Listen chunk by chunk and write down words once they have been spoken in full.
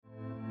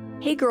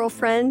Hey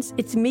girlfriends,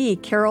 it's me,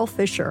 Carol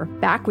Fisher,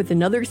 back with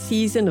another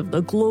season of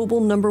the global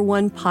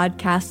 #1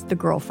 podcast, The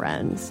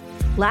Girlfriends.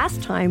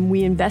 Last time,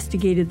 we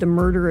investigated the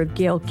murder of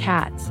Gail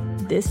Katz.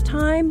 This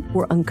time,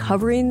 we're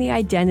uncovering the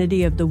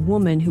identity of the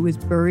woman who was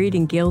buried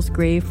in Gail's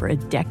grave for a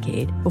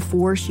decade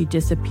before she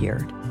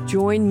disappeared.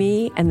 Join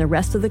me and the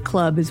rest of the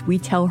club as we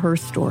tell her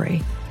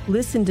story.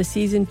 Listen to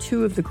Season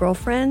 2 of The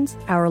Girlfriends,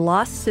 Our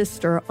Lost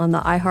Sister on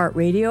the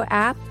iHeartRadio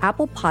app,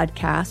 Apple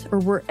Podcasts, or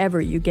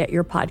wherever you get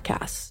your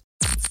podcasts.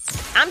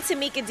 I'm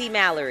Tamika D.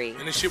 Mallory.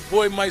 And it's your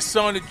boy, my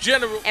son, the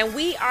General. And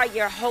we are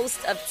your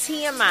hosts of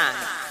TMI.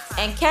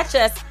 And catch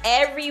us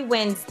every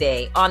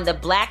Wednesday on the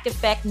Black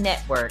Effect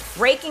Network,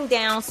 breaking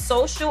down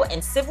social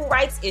and civil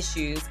rights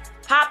issues,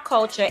 pop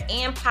culture,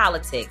 and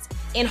politics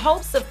in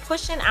hopes of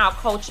pushing our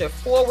culture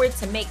forward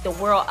to make the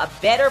world a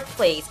better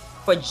place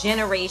for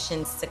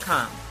generations to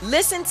come.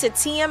 Listen to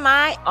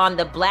TMI on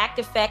the Black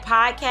Effect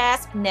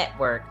Podcast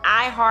Network,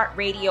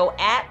 iHeartRadio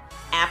app,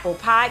 Apple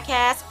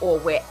Podcasts, or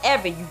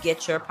wherever you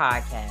get your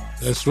podcasts.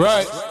 That's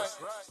right.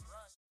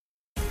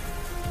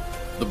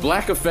 The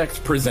Black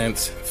Effect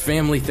presents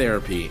Family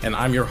Therapy, and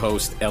I'm your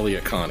host,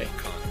 Elliot Connie.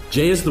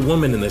 Jay is the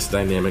woman in this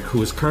dynamic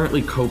who is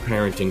currently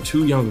co-parenting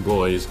 2 young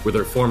boys with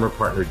her former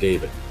partner,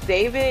 David.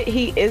 David,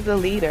 he is a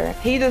leader.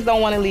 He just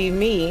don't want to leave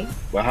me.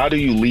 But how do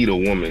you lead a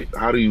woman?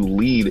 How do you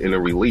lead in a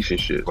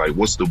relationship? Like,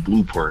 what's the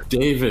blueprint?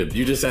 David,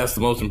 you just asked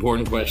the most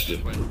important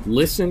question.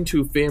 Listen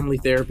to Family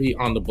Therapy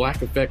on the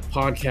Black Effect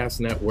Podcast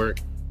Network,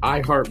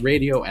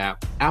 iHeartRadio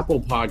app,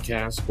 Apple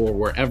Podcasts, or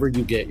wherever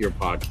you get your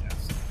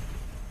podcasts.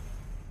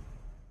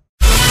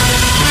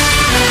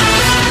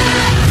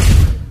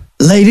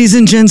 Ladies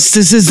and gents,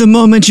 this is the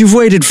moment you've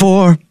waited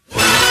for.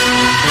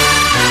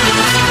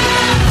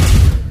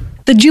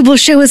 The Jubal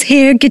Show is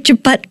here. Get your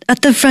butt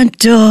at the front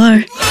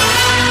door.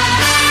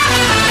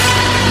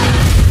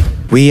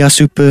 We are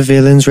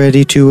supervillains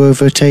ready to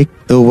overtake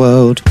the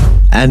world,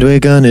 and we're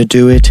gonna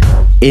do it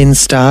in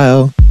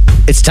style.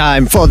 It's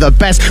time for the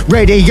best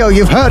radio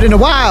you've heard in a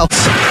while.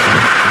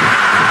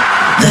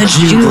 The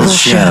Jubal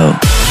Show.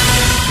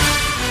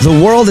 The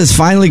world is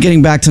finally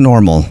getting back to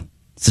normal.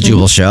 It's the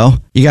Jubal Show.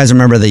 You guys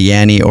remember the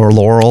Yanny or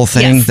Laurel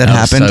thing that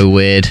happened? So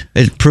weird.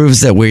 It proves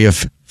that we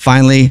have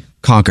finally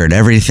conquered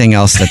everything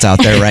else that's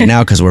out there right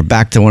now because we're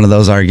back to one of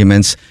those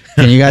arguments.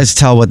 Can you guys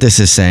tell what this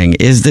is saying?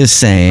 Is this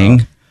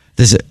saying,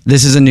 this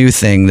is a new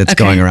thing that's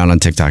going around on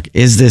TikTok.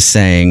 Is this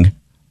saying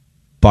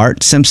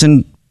Bart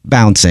Simpson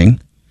bouncing,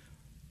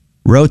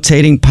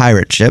 rotating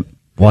pirate ship?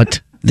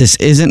 What? This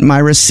isn't my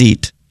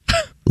receipt,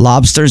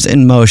 lobsters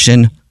in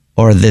motion,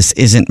 or this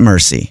isn't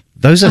mercy?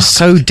 Those are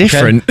so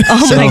different. Okay.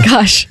 Oh my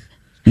gosh.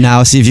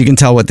 Now see if you can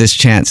tell what this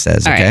chant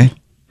says, all okay? Right.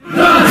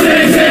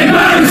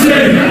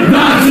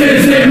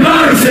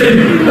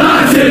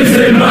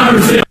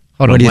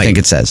 What do you think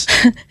it says?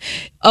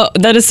 Oh,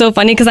 that is so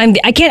funny because I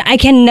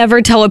can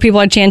never tell what people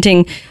are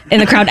chanting in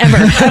the crowd ever.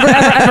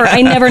 ever.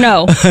 I never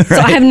know. Right. So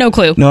I have no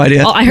clue. No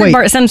idea. Oh, I heard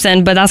Bart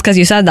Simpson, but that's because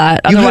you said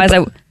that. Otherwise,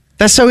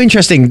 that's so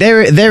interesting.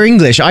 They're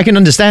English. I can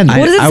understand.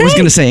 What does it say? I was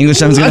going to say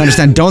English. I was going to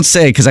understand. Don't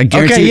say because I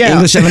guarantee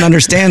English Evan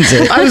understands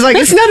it. I was like,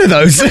 it's none of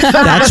those.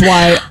 That's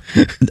why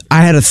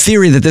I had a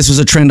theory that this was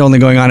a trend only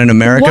going on in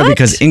America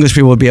because English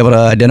people would be able to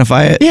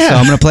identify it. Yeah. So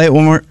I'm going to play it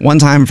one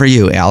time for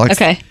you,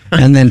 Alex. Okay.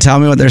 And then tell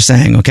me what they're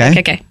saying. Okay.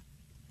 Okay.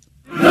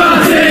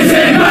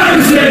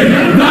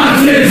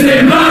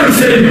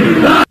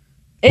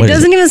 It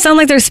doesn't even sound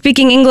like they're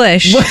speaking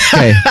English.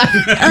 Okay.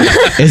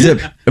 Is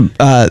it?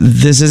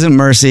 This isn't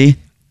mercy.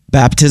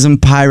 Baptism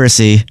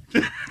piracy.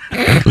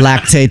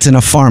 Lactates in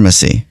a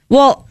pharmacy.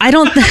 Well, I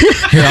don't.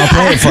 Here,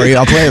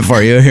 I'll play it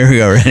for you. Here we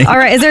go. Ready? All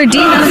right. Is there a D?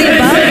 None of the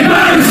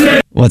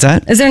above? What's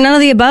that? Is there none of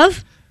the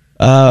above?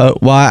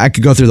 Well, I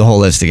could go through the whole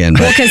list again.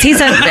 But because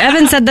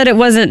Evan said that it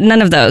wasn't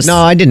none of those. No,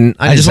 I didn't.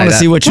 I just want to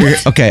see what you're.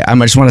 Okay, I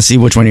just want to see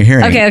which one you're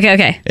hearing.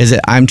 Okay. Is it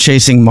I'm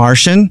chasing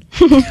Martian,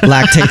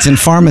 lactates in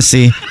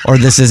pharmacy, or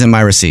this isn't my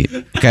receipt?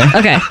 Okay.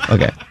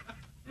 Okay.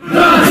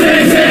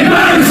 This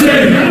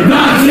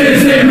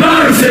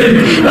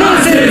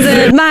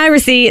isn't my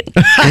receipt.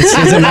 This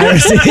isn't my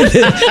receipt.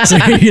 So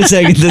you're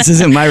saying this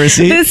isn't my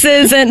receipt? This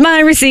isn't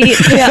my receipt.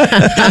 Yeah,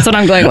 that's what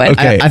I'm going with.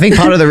 Okay. I think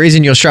part of the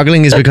reason you're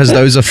struggling is because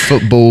those are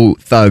football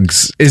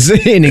thugs is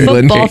in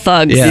England. Football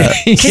thugs. Yeah.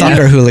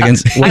 Soccer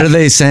hooligans. What are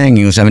they saying,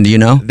 English Evan? Do you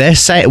know? They're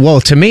saying,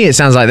 well, to me, it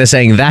sounds like they're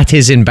saying that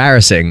is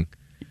embarrassing.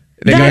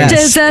 That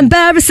is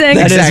embarrassing.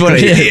 That is what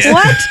it is.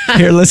 What?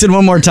 Here, listen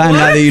one more time.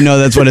 Now that you know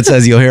that's what it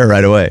says, you'll hear it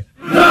right away.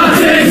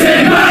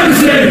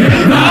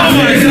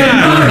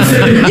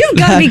 You've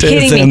got to be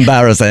kidding me.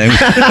 Embarrassing.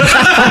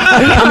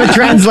 I'm a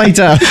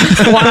translator.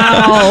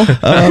 Wow.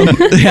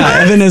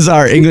 Yeah, Evan is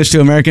our English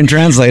to American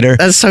translator.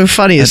 That's so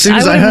funny. As soon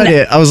as I heard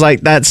it, I was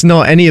like, that's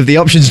not any of the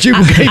options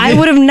Jubal gave me. I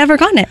would have never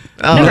gotten it.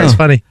 Oh, that's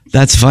funny.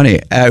 That's funny.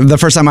 The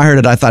first time I heard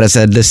it, I thought it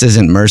said, this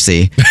isn't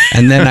mercy.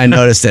 And then I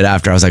noticed it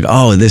after. I was like,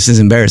 oh, this is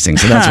embarrassing.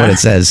 So that's what it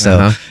says.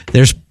 So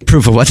there's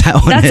proof of what that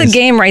one is. That's a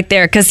game right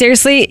there. Because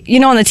seriously, you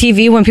know, on the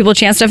TV, when people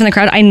chant stuff in the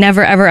crowd, I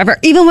never, ever, ever,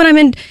 even when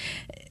I'm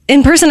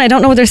in person, I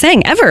don't know what they're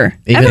saying, ever.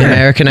 Even ever.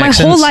 American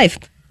accents? My whole life.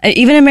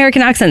 Even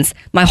American accents.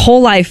 My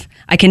whole life,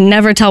 I can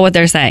never tell what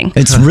they're saying.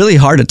 It's really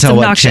hard to tell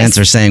what obnoxious. chants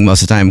are saying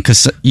most of the time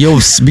because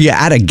you'll be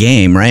at a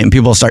game, right? And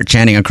people will start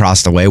chanting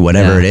across the way,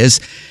 whatever it is.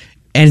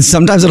 And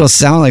sometimes it'll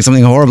sound like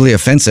something horribly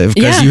offensive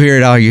because you hear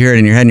it in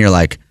your head and you're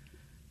like,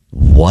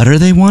 what are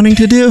they wanting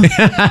to do?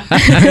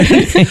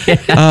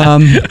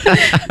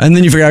 And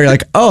then you figure out, you're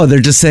like, oh, they're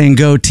just saying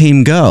go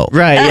team go.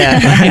 Right,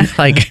 yeah.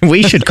 Like,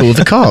 we should call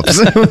the cops.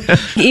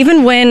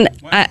 Even when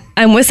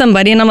I'm with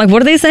somebody and I'm like,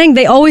 what are they saying?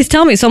 They always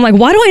tell me. So I'm like,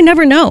 why do I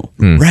never know?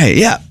 Right,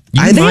 yeah.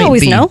 They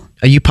always know.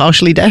 Are you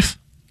partially deaf?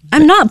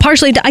 I'm not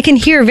partially. I can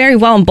hear very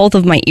well in both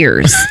of my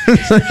ears.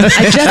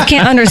 I just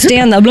can't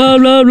understand the blah,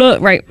 blah, blah.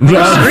 Right.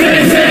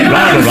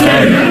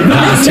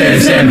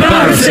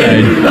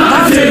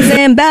 It's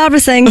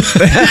embarrassing.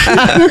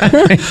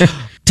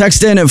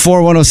 Text in at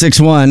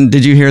 41061.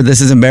 Did you hear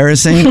this is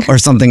embarrassing or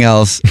something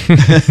else?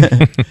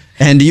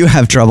 And do you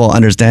have trouble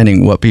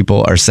understanding what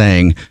people are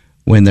saying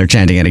when they're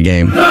chanting at a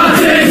game?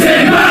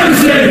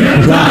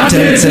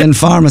 Lactates in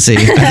pharmacy. I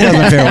think that's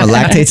my favorite one.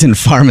 Lactates in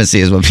pharmacy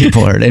is what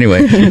people heard.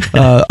 Anyway,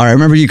 all right,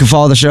 remember you can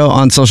follow the show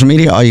on social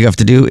media. All you have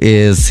to do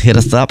is hit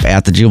us up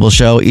at The Jubal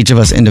Show. Each of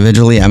us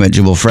individually. I'm at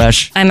Jubal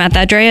Fresh. I'm at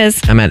That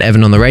Dreas. I'm at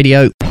Evan on the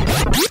radio.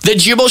 The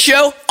Jubal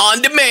Show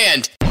on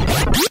demand.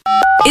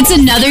 It's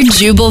another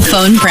Jubal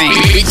phone prank.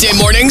 Weekday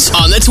mornings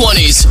on the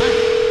 20s.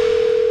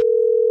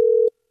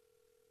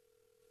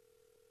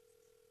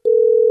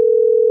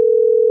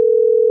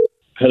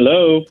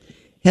 Hello.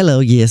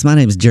 Hello, yes, my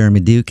name is Jeremy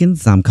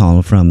Durkans. I'm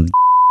calling from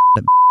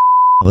I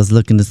was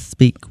looking to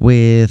speak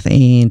with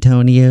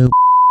Antonio.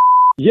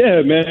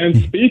 Yeah, man,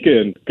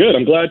 speaking. Good,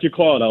 I'm glad you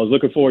called. I was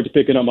looking forward to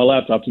picking up my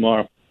laptop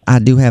tomorrow. I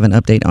do have an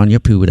update on your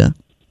pooter.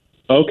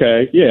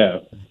 Okay, yeah.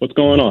 What's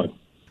going on?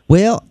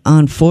 Well,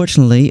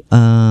 unfortunately,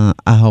 I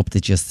hope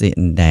that you're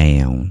sitting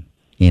down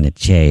in a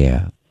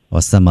chair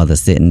or some other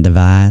sitting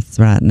device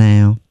right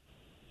now.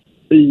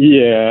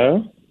 Yeah.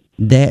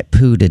 That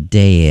pooter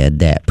dead,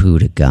 that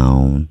pooter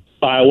gone.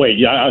 Wait,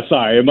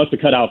 sorry, it must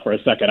have cut out for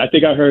a second. I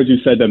think I heard you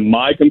said that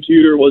my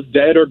computer was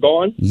dead or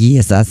gone?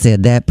 Yes, I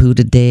said that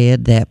pooter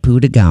dead, that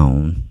pooter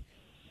gone.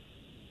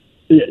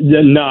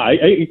 Nah,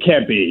 it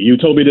can't be. You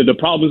told me that the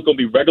problem is going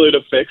to be regular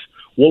to fix.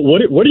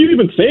 What are you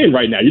even saying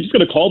right now? You're just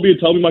going to call me and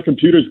tell me my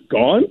computer's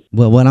gone?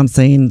 Well, what I'm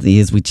saying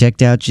is we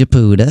checked out your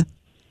pooter,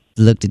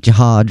 looked at your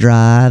hard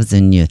drives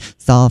and your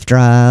soft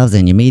drives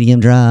and your medium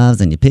drives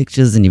and your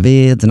pictures and your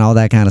vids and all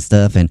that kind of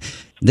stuff, and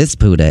this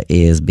pooter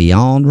is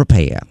beyond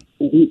repair.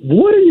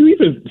 What are you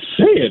even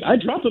saying? I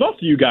dropped it off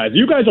to you guys.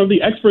 You guys are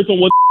the experts on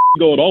what's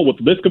going on with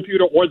this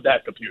computer or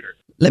that computer.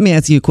 Let me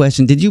ask you a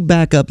question. Did you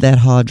back up that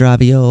hard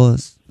drive of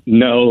yours?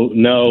 No,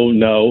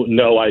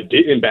 I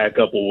didn't back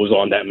up what was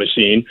on that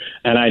machine,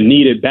 and I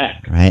need it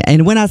back. Right,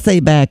 and when I say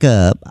back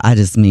up, I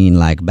just mean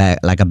like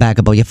a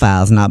backup of your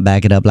files, not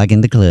back it up like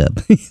in the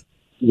club.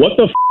 What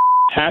the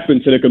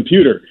happened to the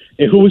computer?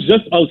 It was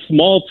just a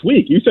small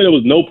tweak. You said it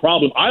was no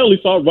problem. I only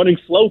saw it running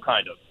slow,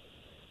 kind of.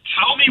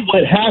 Tell me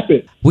what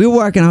happened. We were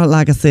working on it,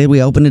 like I said. We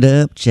opened it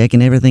up,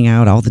 checking everything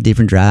out, all the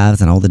different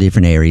drives and all the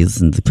different areas.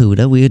 And the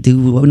pooter, we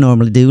do what we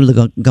normally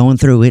do, going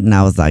through it. And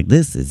I was like,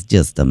 this is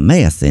just a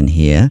mess in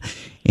here.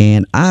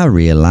 And I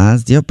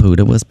realized your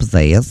pooter was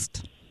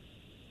possessed.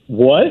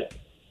 What?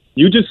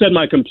 You just said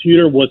my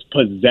computer was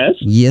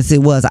possessed? Yes, it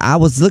was. I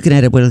was looking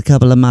at it with a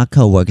couple of my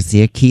coworkers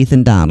here, Keith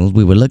and Donald.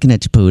 We were looking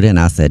at your pooter, and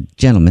I said,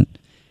 gentlemen,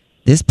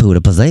 this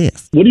pooter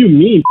possessed. What do you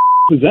mean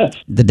possessed?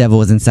 The devil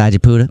was inside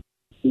your pooter?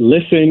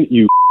 Listen,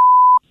 you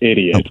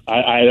idiot. Oh.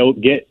 I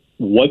don't get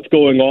what's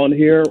going on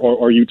here.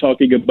 Or are you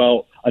talking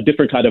about a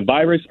different kind of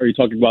virus? Are you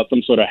talking about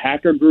some sort of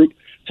hacker group?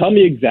 Tell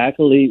me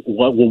exactly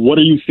what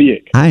are you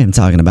seeing? I am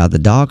talking about the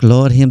Dark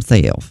Lord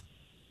himself.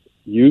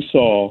 You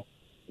saw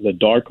the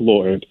Dark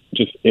Lord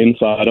just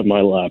inside of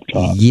my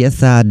laptop.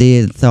 Yes, I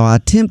did. So I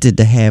attempted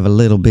to have a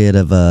little bit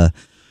of a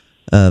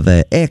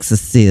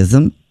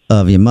exorcism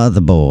of your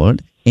motherboard,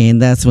 and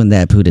that's when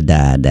that pooter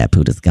died. That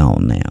pooter's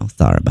gone now.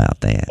 Sorry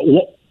about that.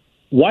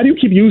 Why do you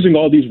keep using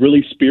all these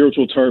really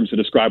spiritual terms to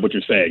describe what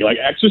you're saying? Like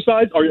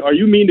exercise? Are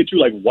you mean that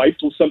you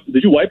wiped something?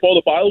 Did you wipe all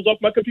the files off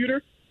my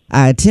computer?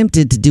 I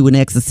attempted to do an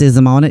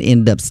exorcism on it,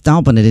 ended up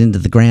stomping it into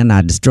the ground.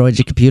 I destroyed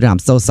your computer. I'm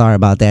so sorry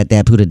about that.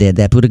 That pooter dead.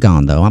 That pooter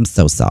gone, though. I'm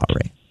so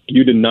sorry.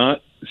 You did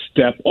not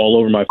step all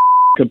over my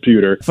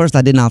computer. First,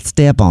 I did not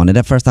step on it.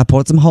 At first, I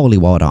poured some holy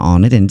water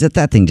on it, and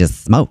that thing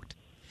just smoked.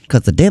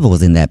 Because the devil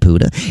was in that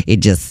pooter. It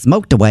just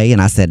smoked away,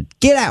 and I said,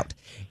 get out.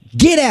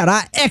 Get out.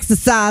 I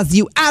exorcise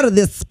you out of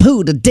this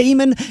pooter,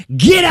 demon.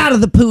 Get out of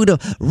the pooter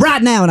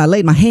right now. And I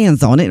laid my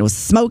hands on it. It was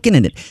smoking,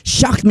 and it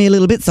shocked me a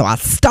little bit, so I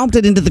stomped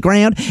it into the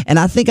ground, and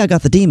I think I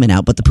got the demon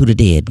out, but the pooter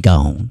dead.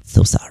 Gone.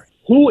 So sorry.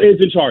 Who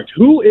is in charge?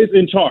 Who is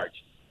in charge?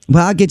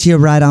 Well, I'll get you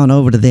right on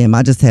over to them.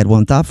 I just had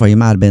one thought for you.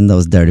 Might have been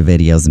those dirty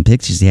videos and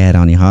pictures you had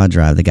on your hard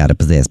drive that got it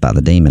possessed by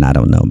the demon. I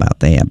don't know about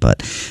that, but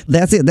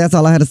that's it. That's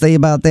all I had to say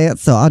about that,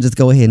 so I'll just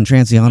go ahead and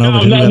transfer you on over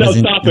to No,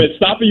 stop it.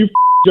 Stop it, you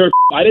jerk.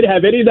 I didn't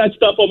have any of that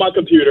stuff on my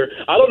computer.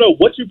 I don't know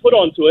what you put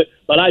onto it,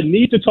 but I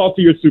need to talk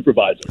to your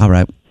supervisor. All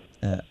right.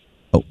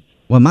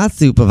 Well, my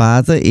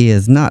supervisor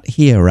is not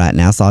here right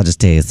now, so I'll just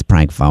tell you it's a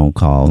prank phone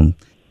call.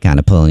 Kind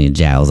of pulling your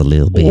jowls a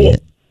little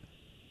bit.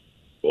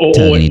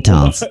 Tugging your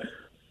tongues.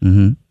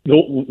 Prank?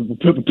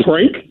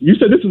 You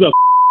said this is a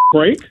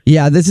prank?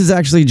 Yeah, this is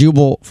actually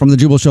Jubal from the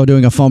Jubal Show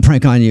doing a phone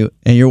prank on you,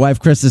 and your wife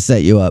Krista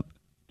set you up.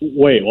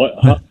 Wait, what?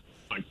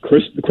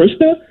 Krista?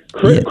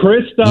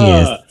 Krista?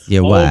 Yes,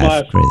 your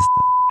wife, Krista.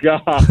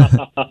 God.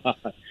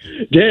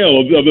 Damn,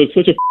 I'm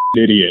such a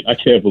idiot. I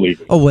can't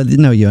believe it. Oh, well,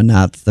 no, you're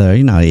not, sir.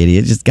 You're not an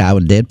idiot. Just a guy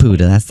with a dead pooter,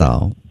 that's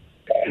all.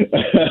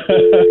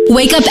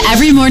 Wake up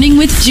every morning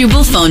with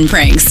Jubal phone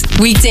pranks.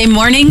 Weekday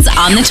mornings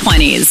on the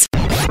 20s.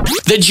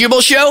 The Jubal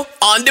Show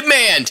on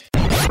demand.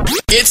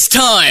 It's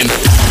time.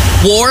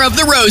 War of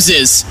the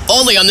Roses.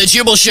 Only on The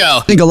Jubal Show.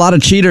 I think a lot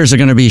of cheaters are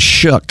going to be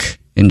shook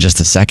in just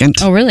a second.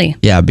 Oh, really?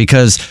 Yeah,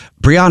 because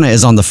Brianna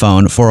is on the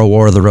phone for a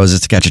War of the Roses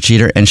to catch a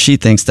cheater, and she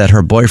thinks that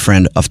her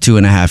boyfriend of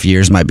 2.5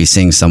 years might be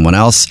seeing someone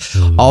else,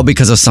 all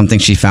because of something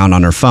she found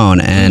on her phone.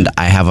 And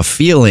I have a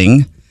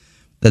feeling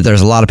that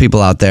there's a lot of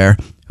people out there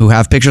who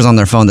have pictures on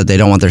their phone that they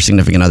don't want their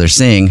significant other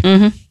seeing,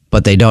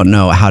 but they don't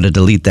know how to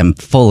delete them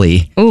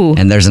fully. Ooh.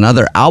 And there's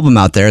another album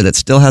out there that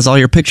still has all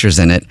your pictures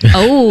in it.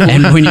 Oh.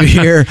 And when you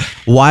hear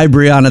why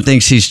Brianna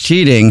thinks she's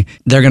cheating,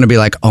 they're going to be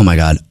like, oh my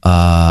God,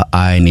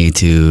 I need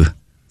to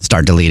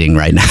start deleting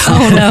right now.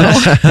 Oh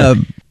no.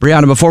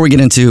 Brianna, before we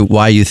get into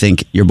why you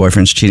think your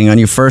boyfriend's cheating on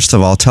you, first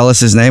of all, tell us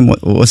his name.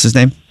 What's his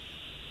name?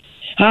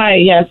 Hi,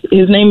 yes.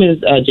 His name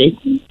is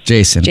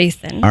Jason.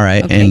 Jason. All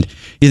right. Okay. And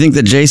you think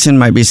that Jason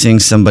might be seeing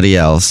somebody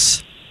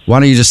else. Why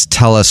don't you just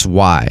tell us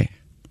why?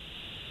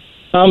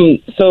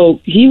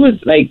 So he was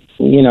like,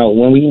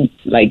 when we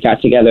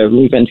got together,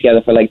 we've been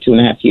together for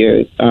 2.5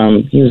 years.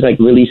 He was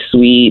really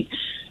sweet,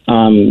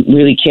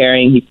 really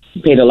caring. He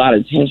paid a lot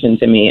of attention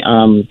to me.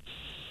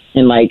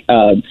 And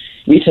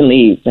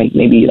recently,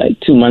 maybe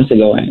 2 months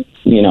ago,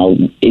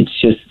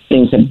 it's just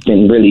things have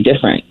been really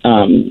different.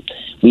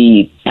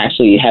 We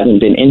actually haven't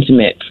been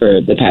intimate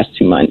for the past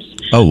 2 months.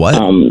 Oh, what?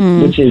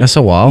 Which is, that's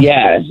a while.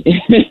 Yeah.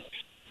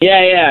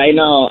 Yeah, I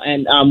know.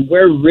 And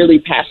we're really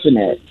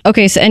passionate.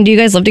 Okay, so and do you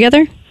guys live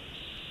together?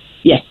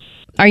 Yes.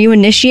 Are you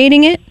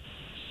initiating it?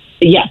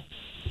 Yeah.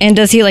 And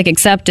does he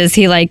accept? Does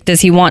he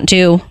want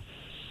to?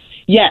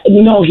 Yeah,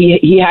 no,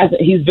 he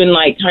hasn't. He's been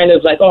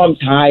oh, I'm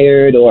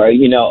tired, or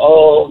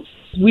oh,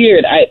 it's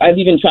weird. I've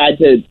even tried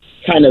to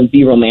kind of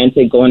be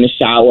romantic, go in the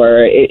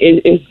shower.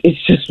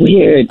 It's just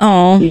weird.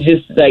 Oh, he's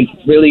just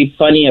really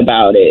funny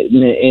about it,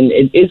 and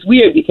it's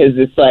weird because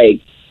it's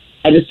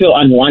I just feel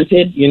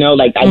unwanted.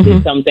 I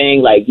did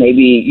something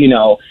maybe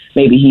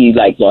he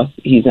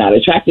he's not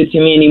attracted to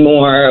me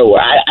anymore, or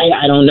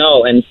I don't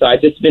know. And so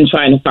I've just been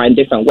trying to find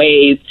different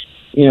ways.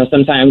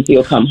 Sometimes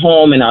he'll come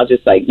home and I'll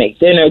just make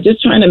dinner,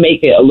 just trying to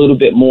make it a little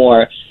bit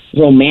more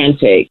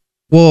romantic.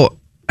 Well,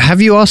 have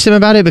you asked him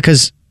about it?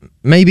 Because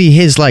maybe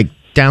his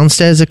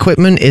downstairs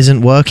equipment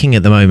isn't working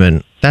at the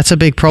moment. That's a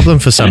big problem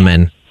for some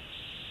men.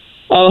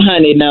 Oh,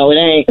 honey, no, it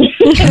ain't.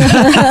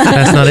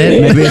 That's not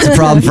it? Maybe it's a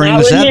problem for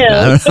English. I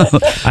don't know.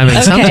 I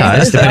mean,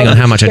 sometimes, depending on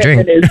how much I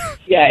drink.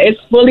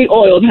 It's fully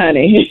oiled,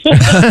 honey.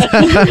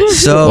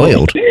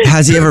 So,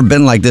 has he ever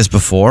been like this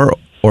before,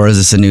 or is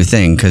this a new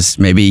thing? Because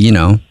maybe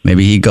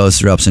he goes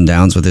through ups and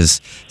downs with his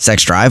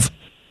sex drive.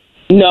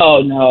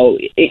 No,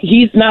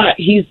 he's not.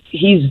 He's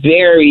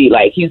very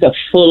he's a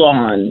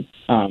full-on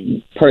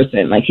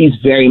person. He's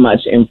very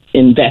much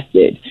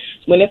invested.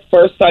 When it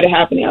first started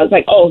happening, I was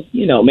like, oh,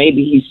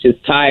 maybe he's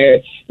just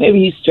tired. Maybe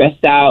he's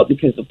stressed out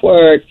because of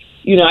work.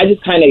 I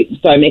just kind of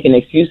started making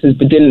excuses.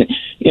 But then,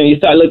 you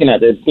start looking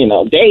at the,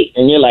 date,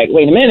 and you're like,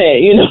 wait a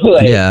minute,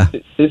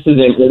 this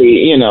isn't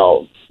really,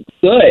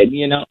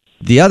 good,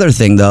 The other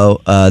thing, though,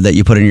 that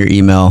you put in your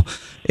email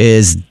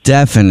is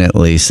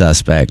definitely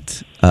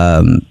suspect.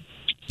 Tell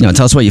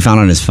us what you found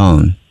on his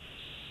phone.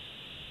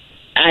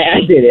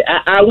 I did it.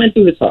 I went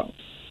through his phone.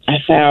 I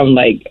found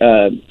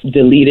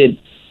deleted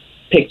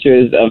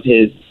pictures of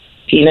his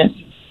penis.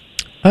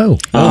 Oh.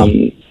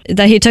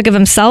 That he took of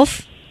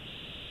himself?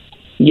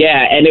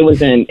 Yeah, and it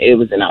was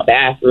in our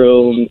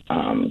bathroom.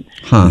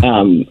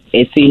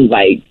 It seemed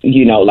like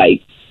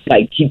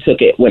he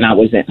took it when I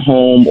wasn't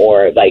home,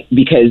 or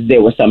because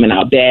there was some in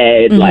our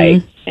bed.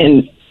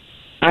 And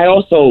I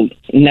also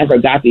never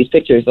got these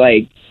pictures.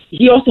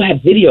 He also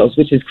had videos,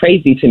 which is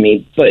crazy to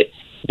me, but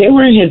they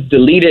were in his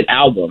deleted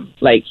album.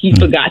 He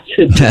forgot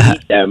to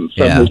delete them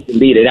from his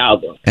deleted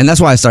album. And that's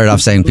why I started off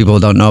saying people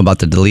don't know about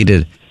the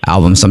deleted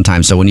album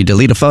sometimes. So when you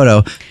delete a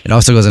photo, it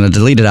also goes in a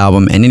deleted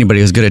album, and anybody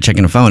who's good at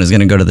checking a phone is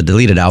going to go to the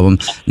deleted album.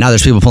 Now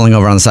there's people pulling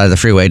over on the side of the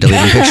freeway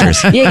deleting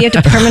pictures. Yeah, you have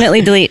to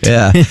permanently delete.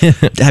 Yeah.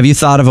 Have you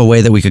thought of a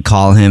way that we could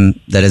call him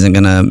that isn't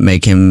going to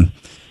make him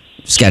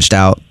sketched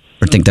out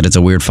or think that it's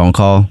a weird phone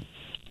call?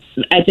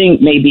 I think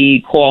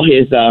maybe call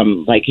his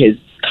his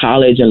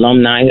college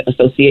alumni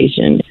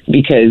association,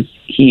 because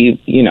he's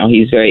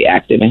very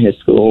active in his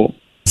school.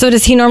 So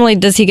does he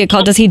get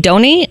called? Does he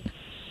donate?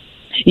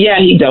 Yeah,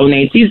 he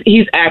donates.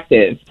 He's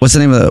active. What's the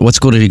name of what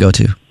school did he go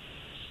to?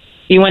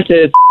 He went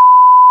to.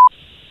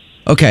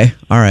 Okay.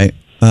 All right.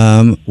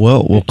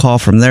 Well, we'll call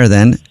from there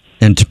then.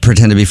 and to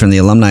pretend to be from the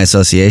Alumni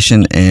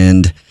Association,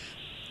 and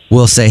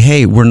we'll say,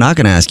 hey, we're not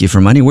going to ask you for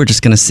money. We're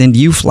just going to send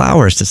you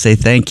flowers to say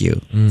thank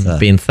you.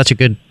 Being such a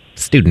good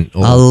student. A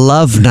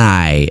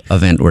Alumni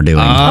event we're doing.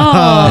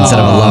 Instead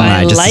of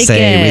alumni, just to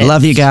say, we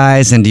love you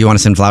guys, and do you want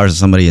to send flowers to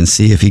somebody and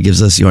see if he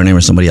gives us your name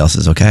or somebody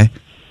else's, okay?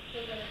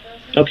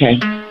 Okay.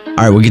 All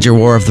right, we'll get your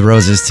War of the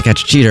Roses to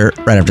catch a cheater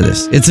right after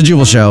this. It's the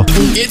Jubal Show.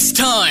 It's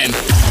time.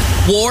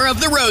 War of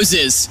the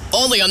Roses,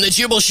 only on the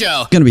Jubal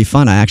Show. It's going to be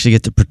fun. I actually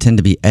get to pretend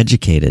to be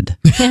educated.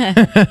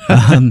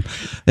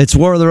 It's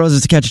War of the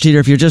Roses to catch a cheater.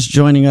 If you're just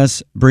joining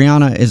us,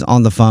 Brianna is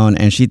on the phone,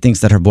 and she thinks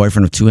that her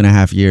boyfriend of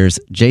 2.5 years,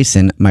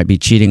 Jason, might be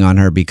cheating on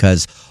her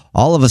because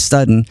all of a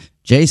sudden,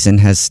 Jason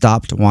has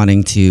stopped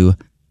wanting to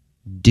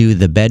do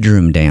the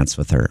bedroom dance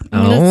with her.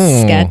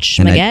 Sketch,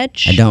 And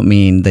sketch. I don't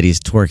mean that he's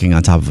twerking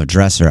on top of a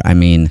dresser. I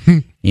mean,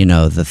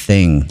 the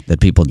thing that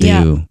people do.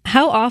 Yeah.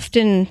 How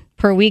often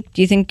per week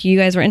do you think you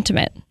guys were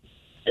intimate?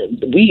 I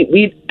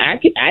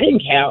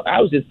didn't count.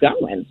 I was just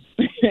going.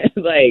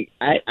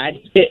 I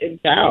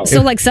didn't count.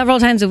 So several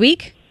times a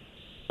week?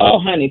 Oh,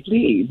 honey,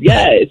 please.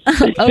 Yes.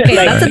 Okay,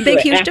 that's a big,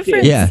 huge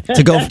difference. Yeah,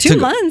 to go 2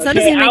 months. That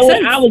doesn't even make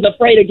sense. I was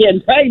afraid of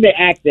getting pregnant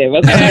active.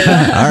 Okay?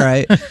 All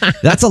right.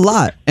 That's a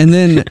lot. And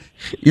then,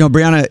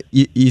 Brianna,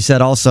 you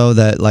said also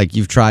that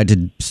you've tried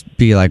to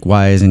be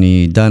why isn't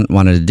he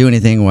wanted to do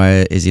anything?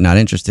 Why is he not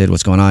interested?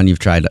 What's going on? You've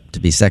tried to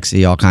be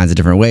sexy all kinds of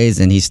different ways,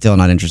 and he's still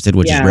not interested,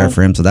 which is rare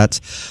for him. So that's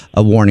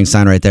a warning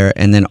sign right there.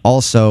 And then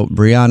also,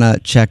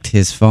 Brianna checked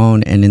his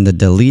phone, and in the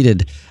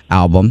deleted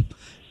album,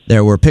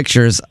 there were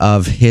pictures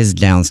of his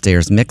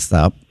downstairs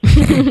mix-up,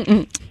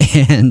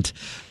 and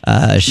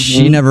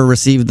she never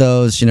received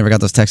those. She never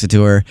got those texted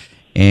to her,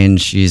 and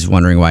she's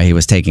wondering why he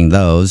was taking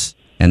those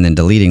and then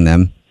deleting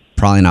them.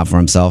 Probably not for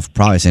himself,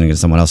 probably sending it to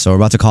someone else. So we're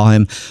about to call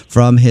him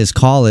from his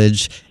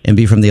college and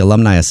be from the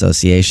Alumni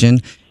Association.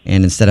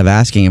 And instead of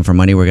asking him for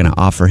money, we're going to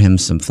offer him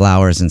some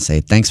flowers and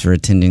say, thanks for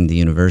attending the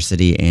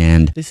university.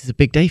 And this is a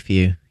big day for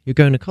you. You're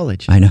going to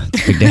college. I know,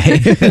 it's a big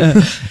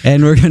day.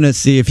 And we're going to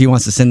see if he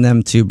wants to send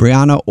them to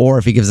Brianna or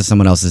if he gives us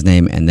someone else's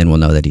name, and then we'll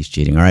know that he's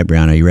cheating. All right,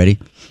 Brianna, are you ready?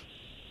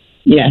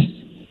 Yes.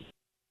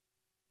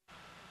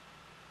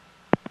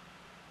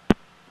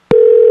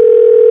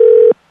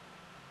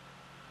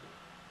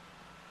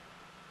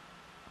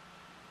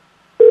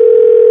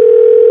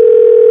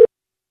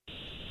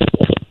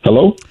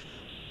 Hello?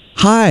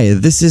 Hi,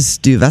 this is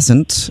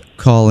Stuyvesant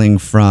calling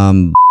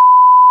from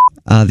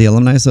the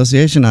Alumni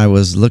Association. I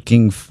was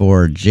looking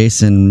for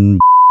Jason.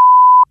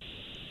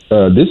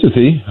 This is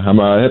he. How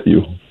may I help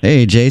you?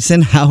 Hey,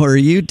 Jason, how are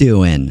you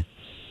doing?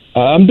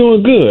 I'm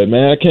doing good,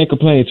 man. I can't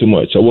complain too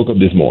much. I woke up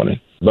this morning.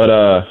 But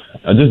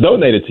I just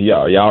donated to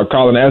y'all. Y'all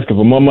calling asking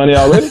for more money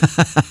already?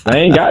 I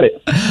ain't got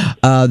it.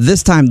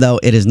 This time, though,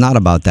 it is not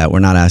about that. We're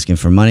not asking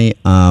for money.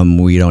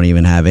 We don't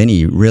even have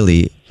any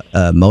really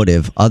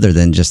motive other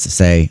than just to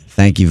say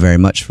thank you very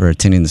much for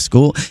attending the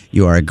school.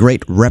 You are a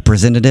great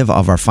representative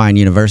of our fine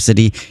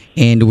university,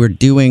 and we're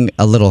doing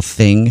a little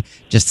thing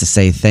just to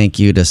say thank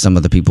you to some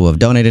of the people who have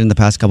donated in the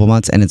past couple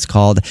months, and it's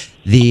called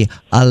the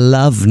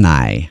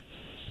Alumni.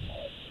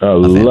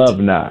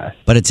 Alumni.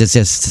 But it's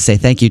just to say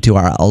thank you to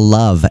our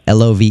Love,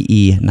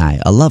 L-O-V-E-Ni.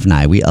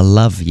 Alumni. We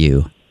love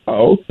you.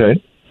 Oh,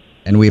 okay.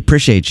 And we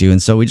appreciate you.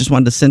 And so we just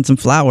wanted to send some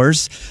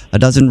flowers, a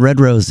dozen red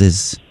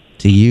roses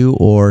to you,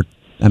 or,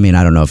 I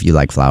don't know if you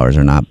like flowers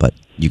or not, but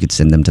you could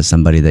send them to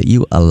somebody that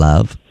you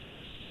love.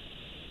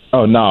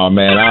 Oh, no,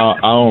 man. I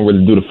don't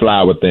really do the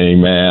flower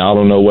thing, man. I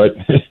don't know what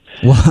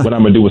what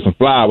I'm going to do with some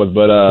flowers,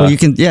 but... Well, you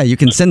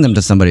can send them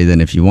to somebody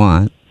then if you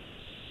want.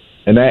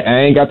 And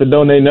I ain't got to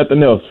donate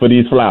nothing else for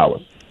these flowers.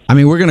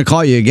 We're going to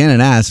call you again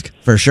and ask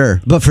for sure.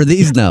 But for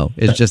these, no.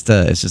 It's just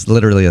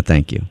literally a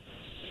thank you.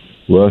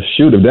 Well,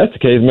 shoot, if that's the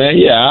case, man,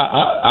 yeah,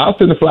 I'll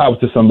send the flowers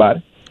to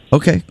somebody.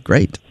 Okay,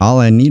 great. All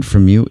I need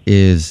from you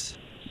is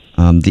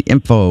the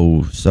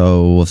info.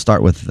 So we'll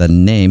start with the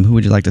name. Who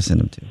would you like to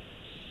send them to?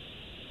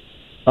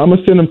 I'm going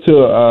to send them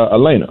to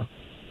Elena.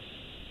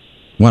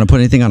 Want to put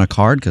anything on a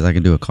card? Because I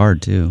can do a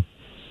card, too.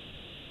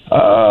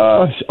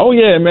 Oh,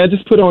 yeah, man.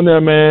 Just put on there,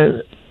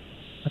 man.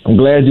 I'm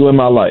glad you're in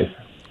my life.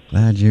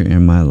 Glad you're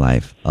in my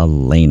life,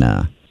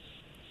 Elena.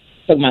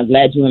 Talking about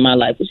glad you're in my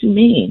life. What you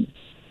mean?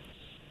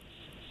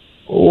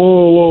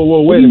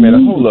 Whoa, wait a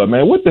minute. Hold up,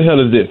 man. What the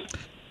hell is this?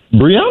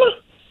 Brianna?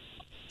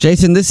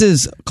 Jason, this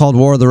is called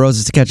War of the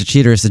Roses to Catch a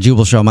Cheater. It's the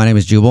Jubal Show. My name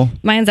is Jubal.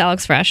 Mine's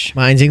Alex Fresh.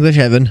 Mine's English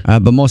Evan.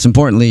 But most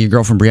importantly, your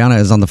girlfriend Brianna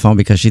is on the phone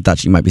because she thought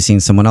she might be seeing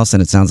someone else,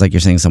 and it sounds like you're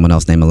seeing someone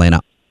else named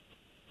Elena.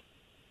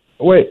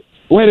 Wait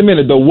a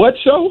minute. The what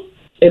show?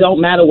 It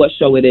don't matter what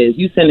show it is.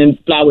 You sending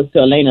flowers to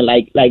Elena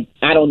like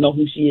I don't know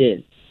who she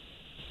is.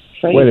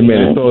 Crazy, wait a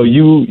minute. Man. So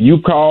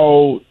you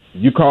called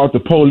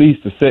the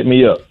police to set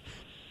me up?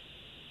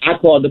 I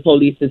called the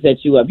police to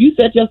set you up. You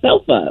set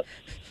yourself up.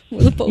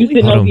 You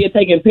sitting over here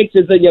taking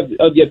pictures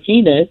of your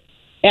penis,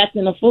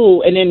 acting a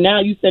fool, and then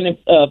now you sending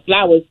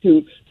flowers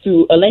to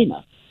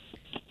Elena.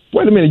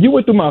 Wait a minute. You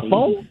went through my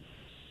phone?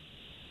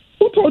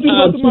 Who told you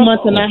to go through my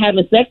phone? 2 months of not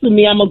having sex with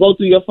me, I'm gonna go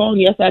through your phone.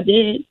 Yes, I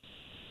did.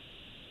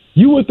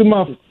 You went through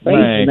my...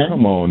 Crazy, man,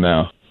 come on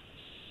now.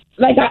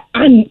 Like,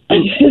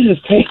 this is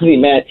crazy,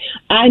 man.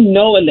 I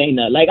know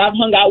Elena. Like, I've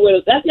hung out with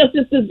her. That's your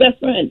sister's best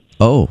friend.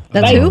 Oh.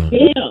 That's like, who?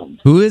 Damn.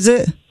 Who is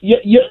it?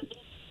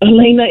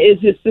 Elena is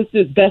his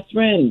sister's best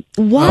friend.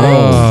 What?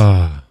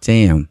 Oh,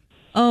 damn.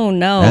 Oh,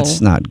 no. That's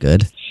not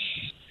good.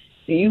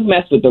 You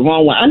messed with the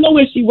wrong one. I know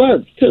where she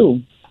works,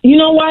 too. You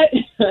know what?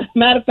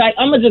 Matter of fact,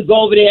 I'm going to just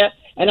go over there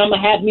and I'm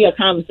going to have me a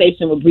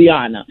conversation with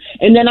Brianna.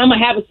 And then I'm going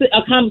to have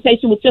a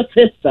conversation with your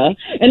sister.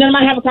 And then I'm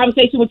going to have a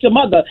conversation with your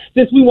mother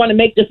since we want to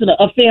make this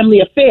a family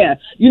affair.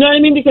 You know what I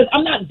mean? Because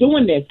I'm not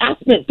doing this. I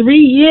spent 3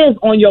 years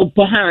on your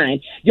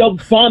behind, your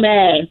bum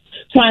ass,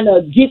 trying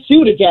to get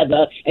you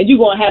together. And you're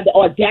going to have the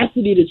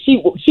audacity to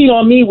cheat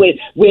on me with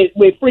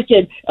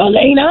freaking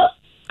Elena?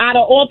 Out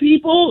of all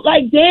people?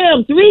 Like,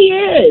 damn, 3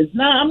 years.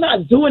 Nah, I'm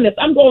not doing this.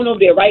 I'm going over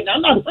there right now.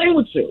 I'm not playing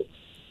with you.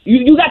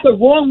 You got the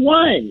wrong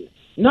one.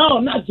 No,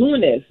 I'm not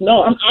doing this.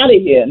 No, I'm out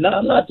of here. No,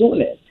 I'm not doing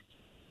this.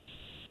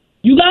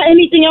 You got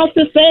anything else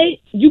to say?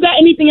 You got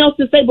anything else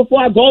to say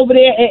before I go over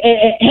there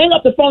and hang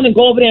up the phone and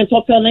go over there and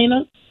talk to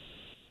Elena?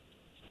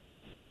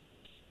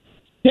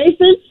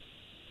 Jason?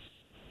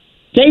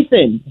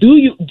 Jason, do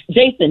you?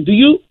 Jason, do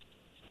you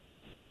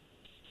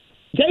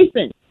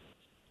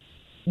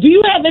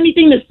have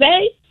anything to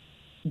say?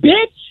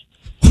 Bitch?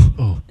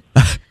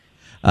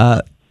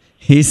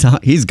 He's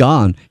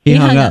gone. He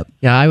hung up.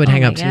 Yeah, I would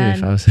hang up too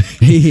if I was.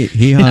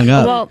 he hung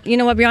up. Well, you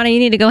know what, Brianna? You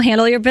need to go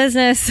handle your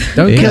business.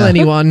 Don't kill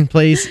anyone,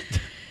 please.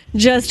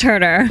 Just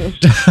hurt her.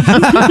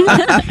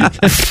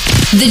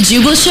 The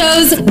Jubal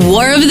Show's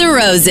War of the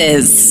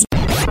Roses.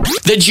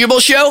 The Jubal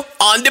Show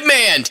on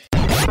demand.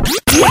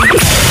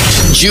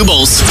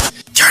 Jubal's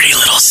dirty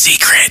little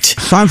secret.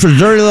 Time for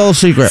Dirty Little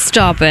Secret.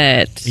 Stop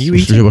it. You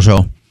eating? Jubal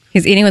Show.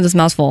 He's eating with his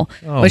mouth full,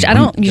 which I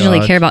don't usually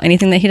care about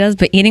anything that he does,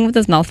 but eating with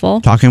his mouth full.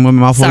 Talking with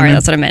my mouth full? Sorry,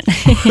 that's what I meant.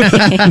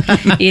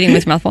 Eating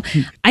with your mouth full.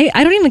 I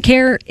don't even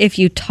care if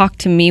you talk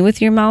to me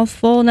with your mouth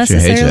full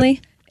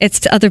necessarily. It's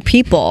to other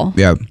people.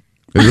 Yeah.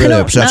 It really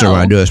upsets her when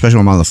I do it, especially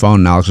when I'm on the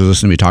phone now because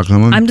listening to me talk to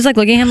someone. I'm just like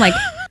looking at him like,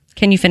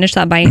 can you finish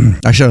that bite?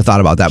 I should have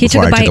thought about that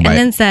before I took a bite. He took a bite and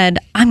then said,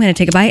 I'm going to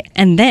take a bite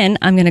and then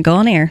I'm going to go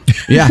on air.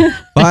 Yeah.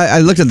 Well,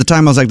 I looked at the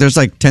time. I was like, there's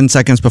like 10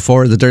 seconds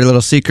before the Dirty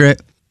Little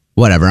Secret.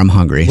 Whatever, I'm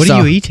hungry. What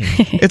are you eating?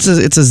 It's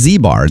a Z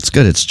bar. It's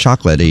good. It's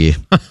chocolatey,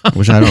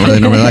 which I don't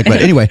really normally like.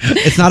 But anyway,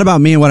 it's not about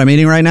me and what I'm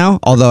eating right now,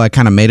 although I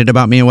kind of made it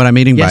about me and what I'm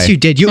eating. Yes, you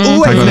did. You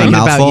always make it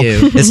about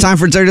you. It's time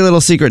for Dirty Little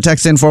Secret.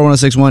 Text in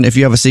 41061 if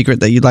you have a secret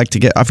that you'd like to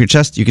get off your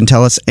chest. You can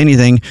tell us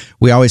anything.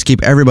 We always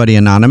keep everybody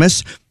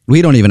anonymous.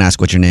 We don't even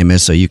ask what your name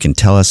is, so you can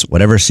tell us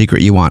whatever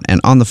secret you want.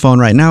 And on the phone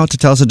right now to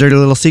tell us a dirty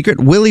little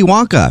secret, Willy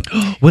Wonka.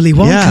 Willy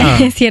Wonka?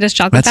 Yeah. Is he at his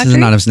chocolate That's factory? his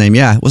anonymous name,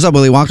 yeah. What's up,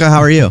 Willy Wonka? How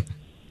are you?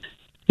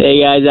 Hey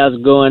guys, how's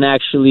it going?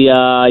 Actually,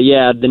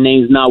 the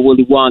name's not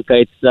Willy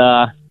Wonka.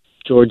 It's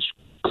George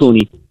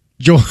Clooney.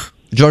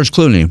 George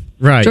Clooney.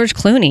 Right. George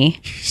Clooney.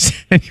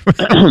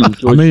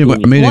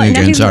 I'm eating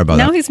again. Sorry about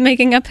now that. he's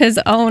making up his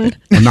own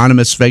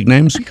Anonymous fake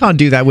names? You can't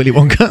do that, Willy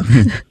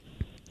Wonka.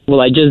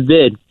 Well, I just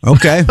did.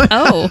 Okay.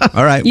 Oh.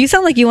 All right. You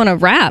sound like you want to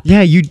rap.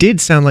 Yeah, you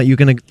did sound like you're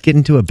going to get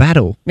into a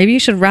battle. Maybe you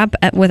should rap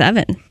with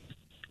Evan.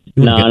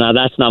 No,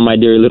 that's not my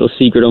dirty little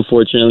secret,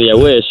 unfortunately. I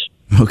wish.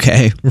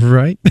 Okay.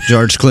 Right.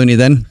 George Clooney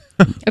then.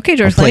 Okay,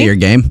 George I'll play Clooney. your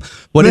game.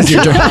 What is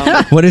your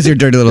what is your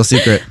dirty little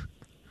secret?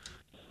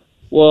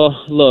 Well,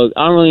 look,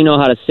 I don't really know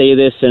how to say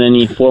this in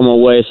any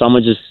formal way, so I'm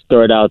going to just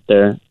throw it out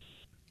there.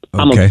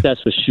 I'm Okay.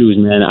 obsessed with shoes,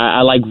 man.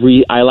 I like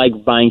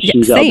buying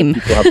shoes same. out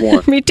that people have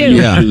worn. Me too.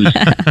 Yeah. Shoes.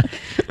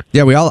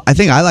 Yeah, I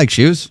think I like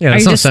shoes. Yeah,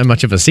 that's not so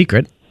much of a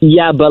secret.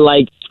 Yeah, but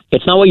like,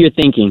 it's not what you're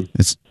thinking.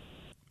 It's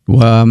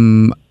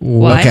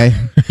What? okay.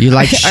 You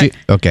like shoes?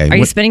 Okay. Are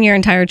you spending your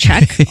entire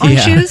check on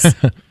shoes?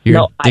 You're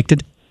No,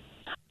 addicted?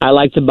 I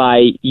like to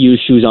buy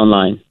used shoes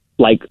online,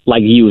 like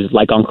used,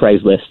 like on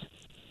Craigslist.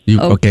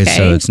 Okay,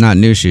 so Okay. it's not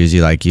new shoes.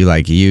 You like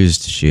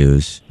used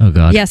shoes. Oh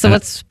God. Yeah, so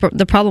what's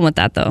the problem with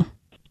that though?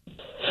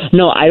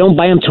 No, I don't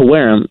buy them to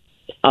wear them.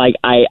 Like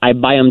I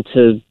buy them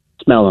to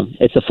smell them.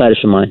 It's a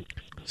fetish of mine.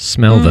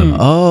 Smell them.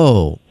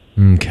 Oh.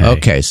 Okay.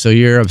 Okay, so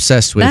you're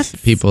obsessed with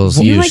That's- people's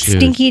You used like shoes.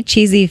 stinky,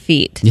 cheesy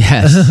feet.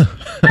 Yes.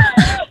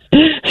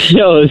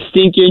 Yo,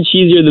 stinkier and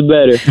cheesier the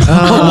better.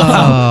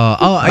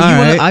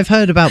 I've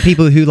heard about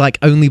people who like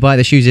only buy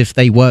the shoes if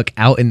they work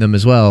out in them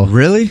as well.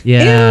 Really?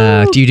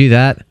 Yeah. Ew. Do you do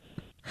that?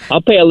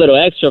 I'll pay a little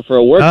extra for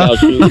a workout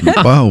shoe.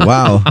 Oh,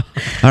 wow.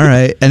 All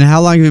right. And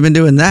how long have you been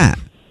doing that?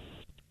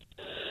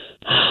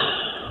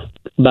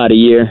 About a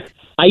year.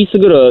 I used to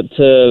go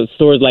to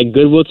stores like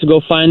Goodwill to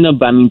go find them,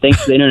 but I mean, thanks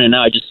to the internet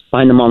now, I just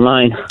find them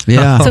online.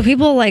 Yeah. So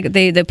people like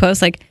they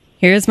post like,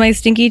 here's my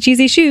stinky,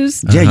 cheesy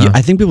shoes. Yeah,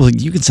 I think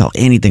you can sell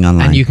anything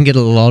online. And you can get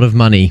a lot of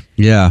money.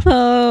 Yeah.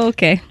 Oh,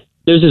 okay.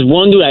 There's this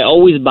one dude I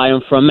always buy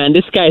them from. Man,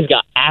 this guy's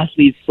got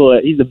athlete's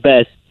foot. He's the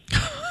best.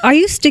 Are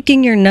you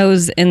sticking your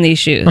nose in these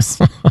shoes?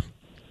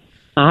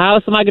 How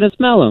else am I going to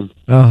smell them?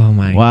 Oh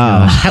my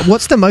gosh.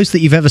 What's the most that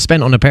you've ever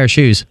spent on a pair of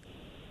shoes?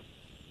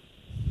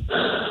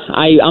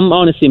 I'm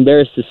honestly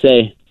embarrassed to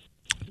say.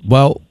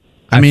 Well,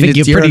 I mean, think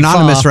you're pretty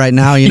anonymous far. right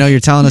now. You know, you're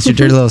telling us your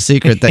dirty little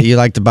secret that you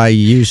like to buy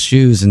used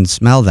shoes and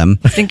smell them.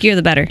 I think you're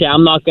the better. Yeah,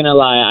 I'm not gonna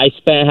lie. I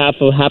spent half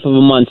of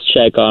a month's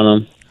check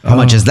on them. How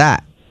much is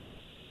that?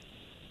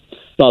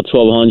 About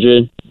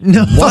 $1,200.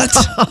 No.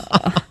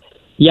 What?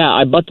 Yeah,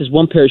 I bought this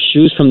one pair of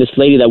shoes from this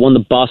lady that won the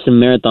Boston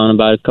Marathon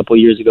about a couple of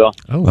years ago.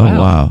 Oh, Oh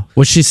wow!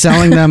 Was she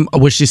selling them?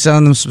 Was she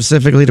selling them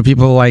specifically to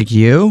people like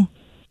you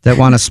that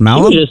want to smell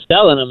She was them? just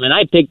selling them, and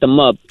I picked them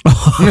up.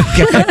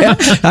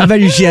 I bet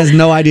you she has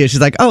no idea.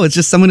 She's like, "Oh, it's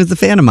just someone who's a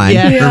fan of mine."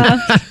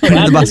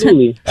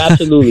 Absolutely.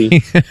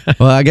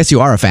 Well, I guess you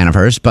are a fan of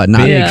hers, but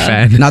not Big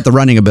fan. not the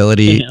running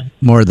ability,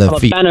 more the I'm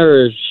feet. a fan of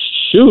her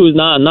shoes,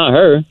 not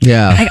her.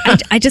 Yeah.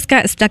 I just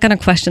got stuck on a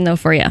question though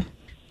for you.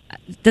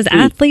 Does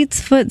athlete's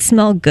foot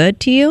smell good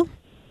to you?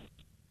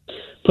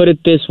 Put it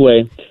this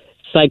way.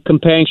 It's like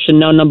comparing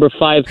Chanel No.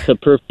 5 to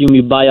perfume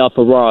you buy off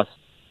of Ross.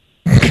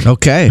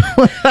 Okay.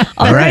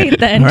 All right,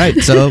 then. All right.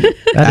 So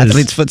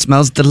athlete's foot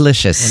smells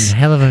delicious. One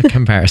hell of a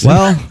comparison.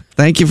 Well,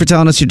 thank you for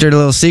telling us your dirty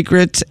little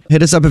secret.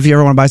 Hit us up if you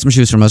ever want to buy some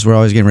shoes from us. We're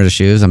always getting rid of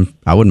shoes.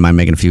 I wouldn't mind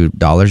making a few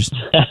dollars.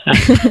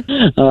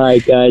 All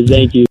right, guys.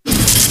 Thank you.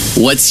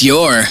 What's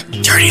your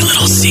dirty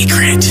little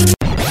secret?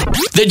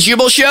 The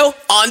Jubal Show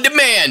on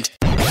demand.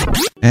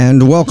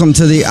 And welcome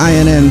to the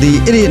INN, the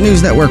Idiot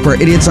News Network, where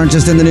idiots aren't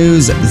just in the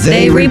news,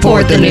 they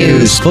report the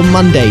news. For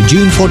Monday,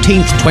 June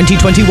 14th,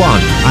 2021.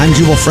 I'm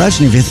Jubal Fresh,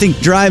 and if you think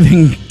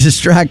driving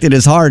distracted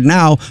is hard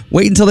now,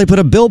 wait until they put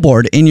a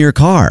billboard in your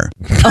car.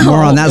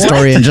 More on that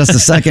story in just a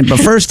second. But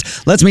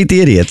first, let's meet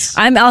the idiots.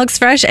 I'm Alex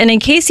Fresh, and in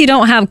case you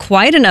don't have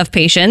quite enough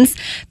patience,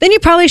 then you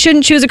probably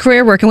shouldn't choose a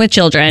career working with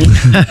children.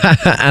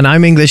 And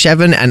I'm English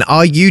Evan, and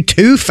are you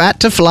too fat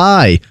to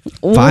fly?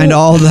 Find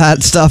all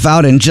that stuff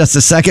out in just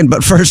a second.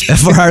 But first,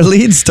 for our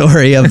lead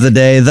story of the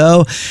day,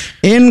 though,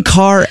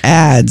 in-car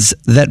ads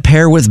that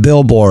pair with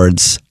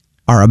billboards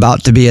are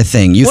about to be a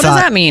thing. What does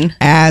that mean?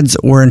 Ads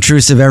were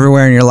intrusive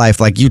everywhere in your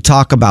life. Like you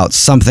talk about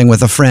something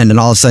with a friend and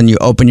all of a sudden you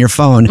open your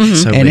phone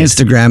So and weird.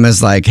 Instagram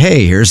is like,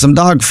 hey, here's some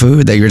dog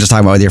food that you were just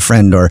talking about with your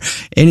friend or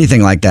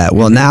anything like that.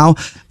 Well, now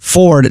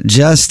Ford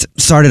just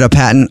started a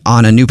patent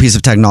on a new piece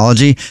of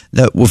technology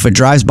that if it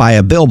drives by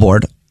a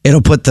billboard,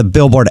 it'll put the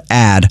billboard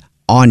ad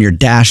on your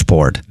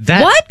dashboard.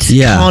 That What?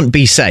 can't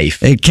be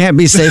safe. It can't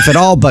be safe at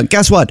all, but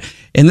guess what?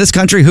 In this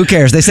country, who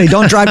cares? They say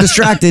don't drive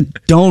distracted,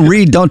 don't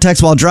read, don't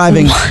text while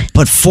driving.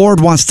 But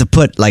Ford wants to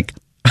put like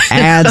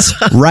ads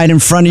right in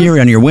front of you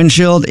on your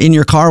windshield in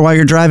your car while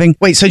you're driving.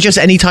 Wait, so just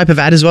any type of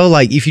ad as well?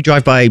 Like if you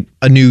drive by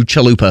a new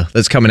chalupa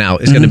that's coming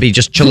out, it's going to be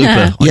just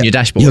chalupa on your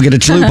dashboard. You'll get a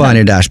chalupa on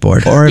your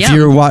dashboard. Or if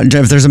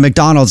if there's a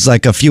McDonald's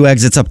like a few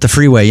exits up the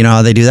freeway, you know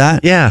how they do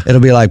that? Yeah.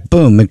 It'll be like,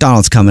 boom,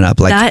 McDonald's coming up.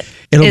 Like That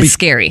it'll is be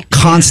scary.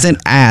 constant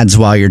ads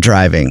while you're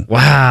driving.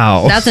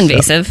 Wow. That's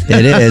invasive.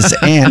 It is.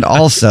 And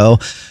also,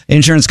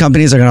 insurance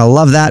companies are going to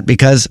love that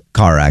because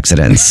car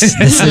accidents.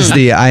 This is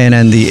the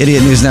INN, the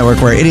Idiot News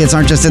Network, where idiots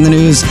aren't just in the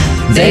news,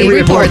 they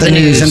report the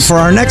news. And for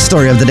our next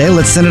story of the day,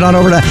 let's send it on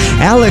over to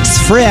Alex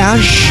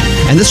Fresh.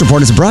 And this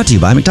report is brought to you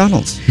by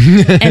McDonald's.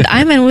 And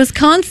I'm in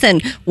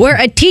Wisconsin, where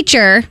a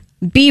teacher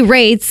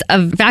berates a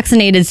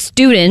vaccinated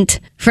student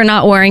for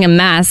not wearing a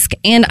mask.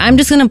 And I'm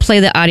just going to play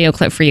the audio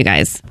clip for you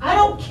guys. I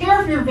don't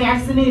care if you're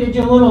vaccinated,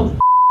 you little.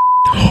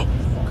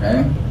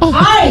 Okay.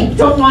 I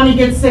don't want to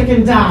get sick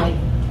and die.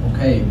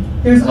 Okay.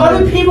 There's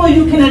other people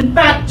you can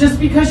infect just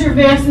because you're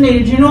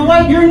vaccinated. You know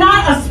what? You're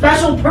not a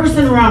special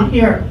person around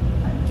here.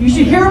 You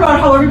should hear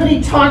about how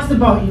everybody talks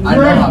about you. I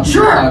You're know how a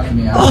people talk jerk. to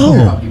me. I don't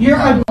care how people You're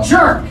talk a about me.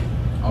 jerk.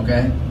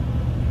 Okay.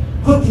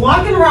 Quit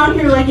walking around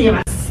here like you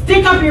have a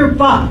stick up your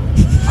butt.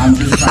 I'm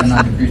just trying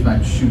not to crease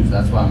my shoes.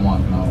 That's why I'm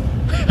walking out.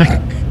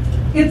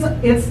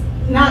 It's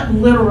not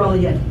literal,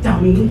 you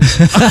dummy.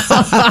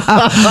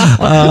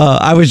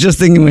 I was just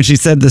thinking when she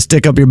said the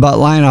stick up your butt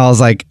line, I was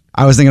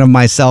thinking of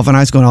myself in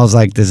high school, and I was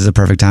like, this is a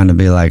perfect time to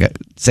be like,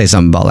 say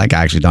something about like,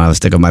 I actually don't have a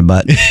stick up my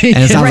butt. And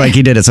it sounds like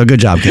he did it, so good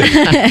job, kid.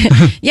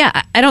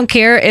 Yeah, I don't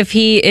care if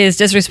he is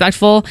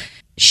disrespectful.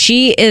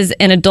 She is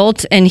an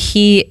adult and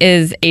he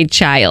is a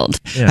child.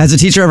 Yeah. Has a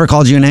teacher ever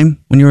called you a name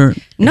when you were?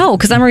 No,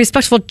 because I'm a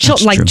respectful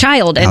child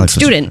and Alex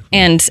was- student.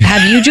 And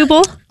have you,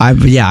 Jubal? I've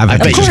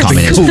had teachers call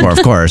me names before,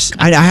 of course.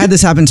 I had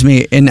this happen to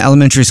me in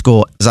elementary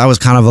school. I was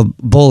kind of a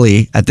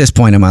bully at this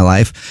point in my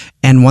life.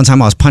 And one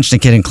time I was punching a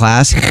kid in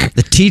class.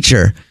 The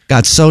teacher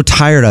got so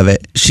tired of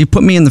it. She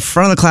put me in the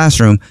front of the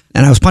classroom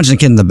and I was punching a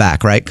kid in the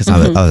back, right? Because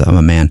I'm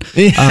a man.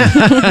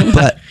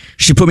 But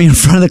she put me in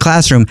front of the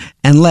classroom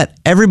and let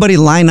everybody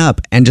line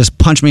up and just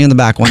punch me in the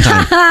back one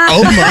time.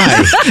 Oh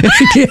my.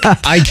 Yeah.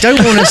 I don't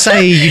want to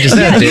say you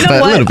deserved You it, know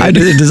but what? a little bit. I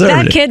did deserve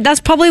That it. kid, that's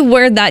probably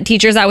where that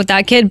teacher's at with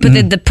that kid.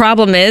 But the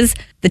problem is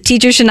The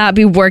teacher should not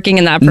be working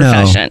in that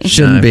profession. No,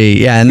 shouldn't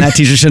be. Yeah, and that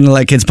teacher shouldn't have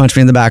let kids punch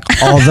me in the back.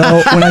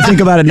 Although, when I think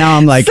about it now,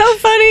 I'm like, so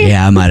funny.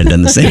 Yeah, I might have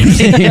done the same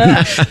thing.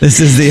 This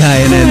is the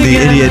INN, the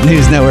Idiot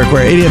News Network,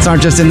 where idiots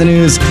aren't just in the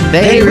news,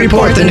 they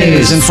report the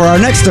news. And for our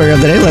next story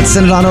of the day, let's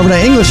send it on over to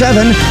English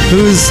Evan,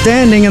 who's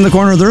standing in the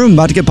corner of the room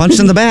about to get punched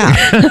in the back.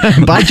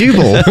 By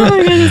Jubal. Oh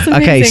my God, that's amazing.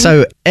 Okay,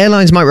 so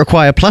airlines might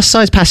require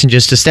plus-size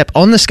passengers to step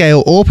on the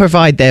scale or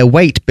provide their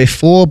weight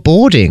before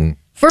boarding.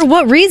 For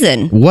what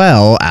reason?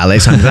 Well,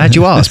 Alex, I'm glad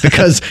you asked,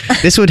 because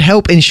this would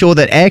help ensure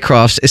that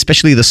aircrafts,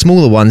 especially the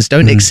smaller ones,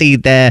 don't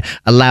exceed their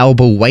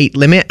allowable weight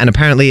limit. And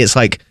apparently it's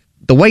like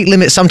the weight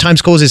limit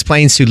sometimes causes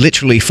planes to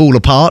literally fall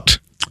apart,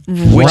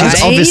 which is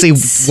obviously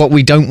what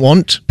we don't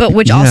want. But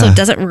which also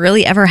doesn't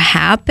really ever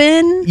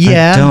happen.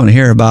 Yeah. I don't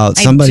hear about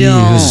somebody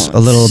who's a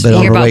little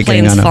bit hear overweight about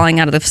planes getting on falling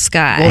out of the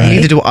sky. Well,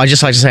 neither do I.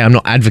 Just like to say, I'm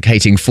not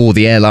advocating for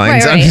the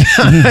airlines,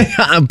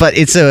 Right. but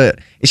it's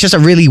just a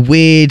really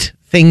weird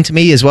thing to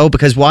me as well,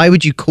 because why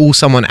would you call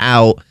someone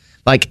out?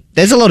 Like,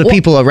 there's a lot of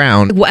people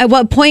around. At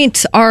what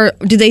point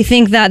do they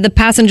think that the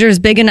passenger is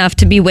big enough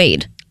to be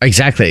weighed?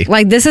 Exactly.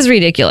 Like, this is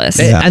ridiculous.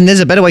 And there's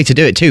a better way to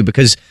do it too,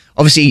 because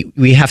obviously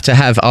we have to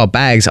have our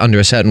bags under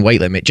a certain weight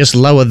limit. Just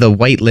lower the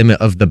weight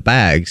limit of the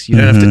bags. You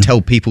don't have to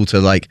tell people to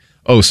like,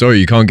 oh, sorry,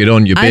 you can't get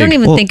on, you're big. I don't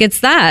even think it's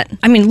that.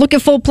 I mean, look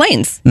at full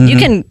planes. You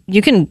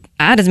can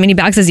add as many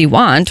bags as you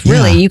want.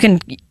 Really, you can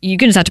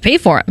just have to pay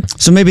for it.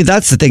 So maybe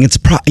that's the thing. It's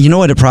you know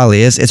what it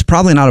probably is? It's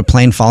probably not a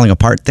plane falling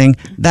apart thing.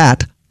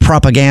 That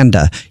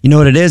propaganda. You know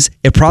what it is?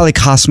 It probably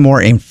costs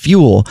more in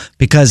fuel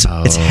because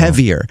it's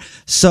heavier.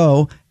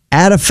 So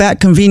add a fat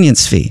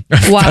convenience fee.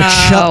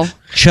 Wow.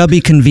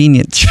 Chubby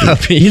convenience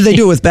fee. They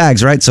do it with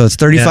bags, right? So it's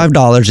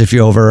 $35 if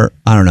you're over,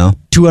 I don't know,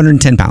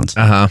 210 pounds.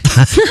 I'm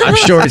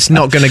sure it's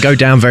not going to go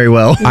down very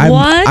well.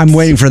 I'm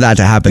waiting for that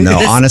to happen, though.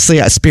 Honestly,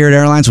 Spirit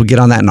Airlines will get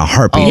on that in a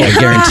heartbeat. I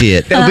guarantee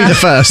it. They'll be the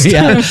first.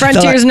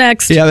 Frontier's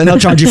next. Yeah, and they'll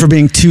charge you for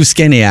being too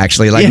skinny,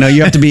 actually. Like, no,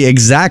 you have to be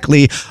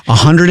exactly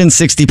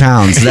 160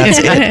 pounds. That's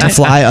it to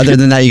fly. Other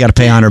than that, you got to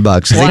pay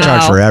 $100. They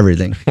charge for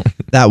everything.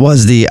 That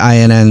was the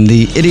INN,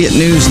 the Idiot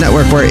News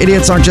Network, where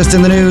idiots aren't just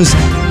in the news,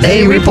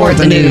 they report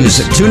the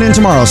news. Tune in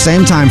tomorrow,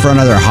 same time, for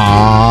another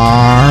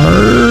hard-hitting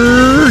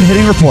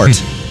report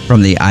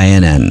from the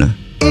INN.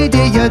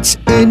 Idiots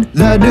in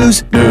the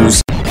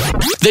news.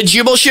 The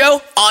Jubal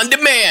Show on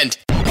demand.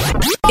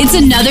 It's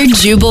another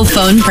Jubal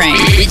phone prank.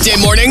 Weekday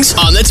mornings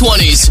on the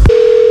 20s.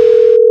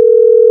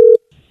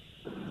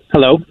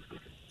 Hello.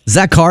 Is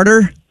that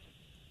Carter?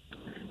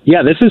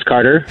 Yeah, this is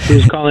Carter.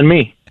 Who's calling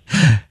me?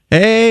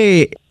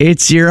 Hey,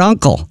 it's your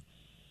uncle.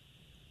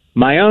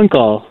 My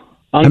uncle.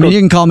 I mean, you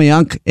can call me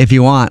Unc if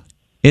you want.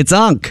 It's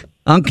Unc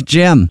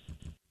Jim.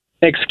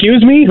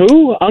 Excuse me?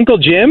 Who? Uncle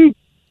Jim?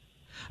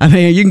 I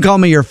mean, you can call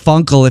me your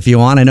funkle if you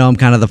want. I know I'm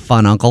kind of the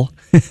fun uncle.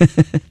 It's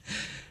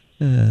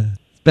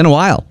been a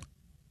while.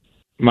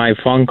 My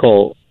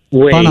funkle.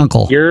 Wait, fun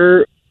uncle.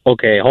 You're...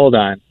 Okay, hold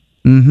on.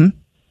 Mm-hmm.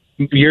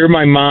 You're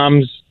my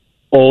mom's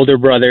older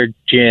brother,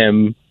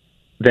 Jim,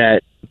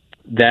 that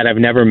I've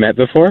never met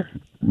before?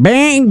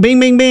 Bang, bing,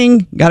 bing,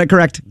 bing. Got it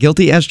correct.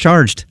 Guilty as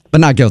charged. But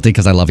not guilty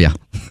because I love you.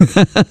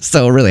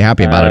 So really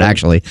happy about it,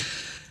 actually.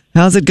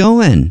 How's it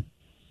going?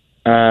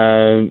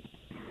 Right.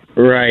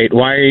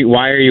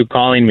 Why are you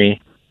calling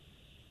me?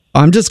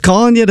 I'm just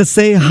calling you to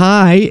say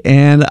hi,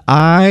 and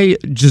I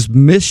just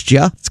missed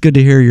you. It's good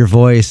to hear your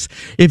voice.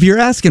 If you're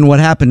asking what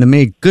happened to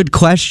me, good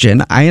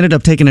question. I ended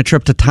up taking a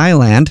trip to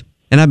Thailand,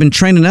 and I've been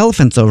training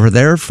elephants over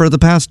there for the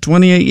past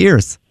 28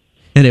 years.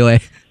 Anyway,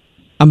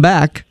 I'm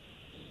back.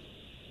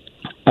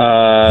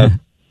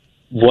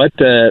 What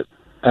the...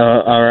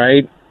 all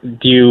right.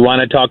 Do you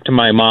want to talk to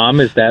my mom?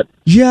 Is that...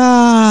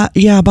 Yeah,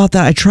 about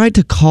that. I tried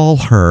to call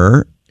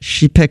her.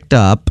 She picked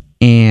up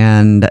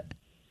and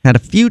had a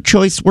few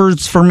choice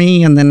words for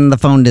me, and then the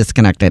phone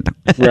disconnected.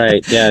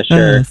 Right, yeah,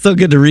 sure. So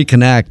good to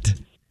reconnect.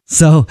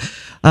 So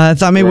I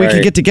thought maybe we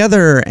could get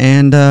together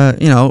and,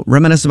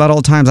 reminisce about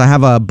old times. I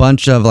have a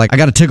bunch of, I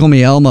got a Tickle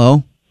Me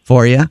Elmo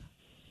for you.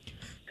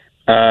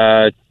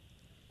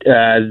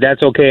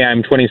 That's okay.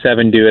 I'm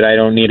 27, dude. I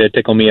don't need a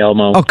Tickle Me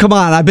Elmo. Oh, come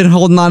on. I've been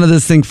holding on to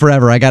this thing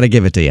forever. I got to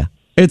give it to you.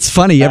 It's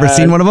funny. You ever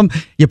seen one of them?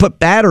 You put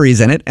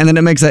batteries in it, and then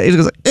it goes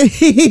like,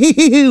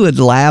 it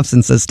laughs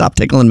and says, stop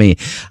tickling me.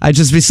 I'd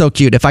just be so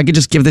cute. If I could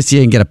just give this to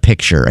you and get a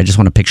picture. I just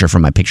want a picture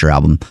from my picture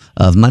album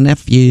of my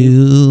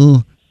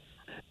nephew.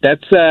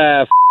 That's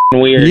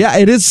weird. Yeah,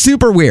 it is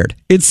super weird.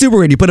 It's super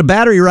weird. You put a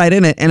battery right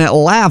in it, and it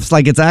laughs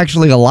like it's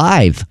actually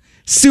alive.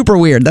 Super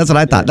weird. That's what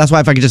I thought. That's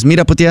why if I could just meet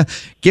up with you,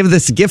 give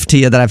this gift to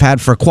you that I've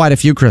had for quite a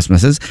few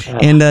Christmases,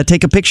 and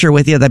take a picture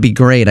with you, that'd be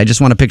great. I just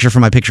want a picture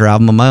from my picture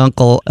album of my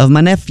uncle, of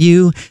my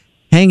nephew,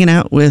 hanging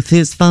out with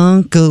his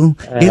Funkle.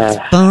 It's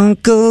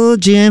Funkle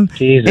Jim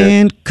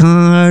and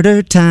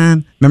Carter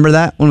time. Remember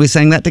that when we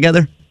sang that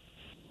together?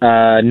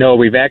 No,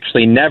 we've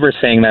actually never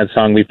sang that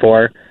song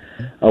before.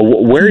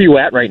 Where are you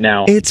at right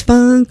now? It's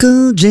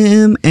Funkle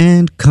Jim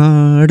and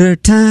Carter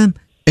time.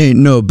 Ain't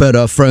no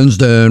better friends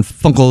than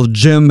Funkle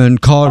Jim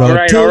and Carter. All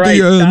right. Stop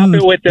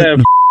it with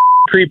the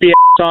creepy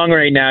song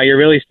right now. You're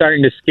really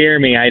starting to scare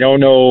me. I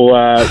don't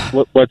know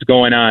what's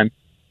going on.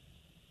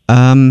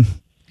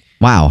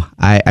 Wow.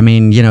 I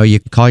mean, you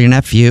call your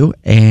nephew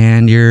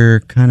and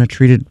you're kind of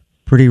treated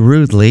pretty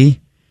rudely.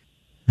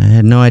 I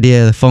had no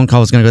idea the phone call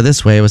was going to go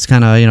this way. It was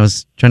kind of, I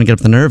was trying to get up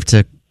the nerve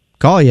to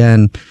call you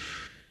and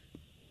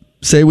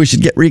say we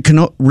should get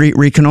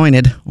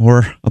reconnoited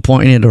or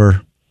appointed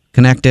or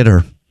connected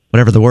or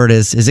whatever the word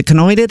is. Is it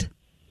connoited?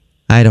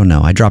 I don't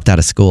know. I dropped out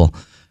of school.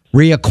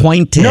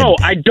 Reacquainted. No,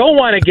 I don't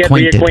want to get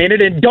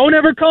reacquainted, and don't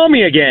ever call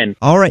me again.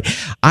 All right.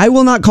 I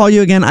will not call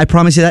you again. I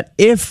promise you that.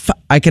 If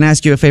I can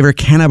ask you a favor,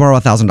 can I borrow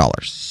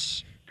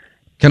 $1,000?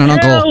 Can an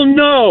uncle? Hell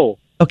no.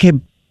 Okay,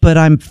 but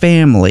I'm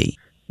family.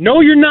 No,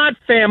 you're not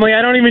family.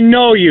 I don't even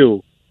know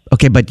you.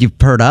 Okay, but you've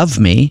heard of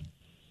me.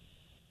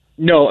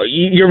 No,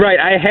 you're right.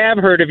 I have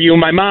heard of you.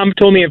 My mom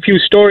told me a few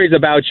stories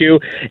about you,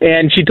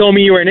 and she told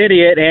me you were an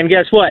idiot, and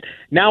guess what?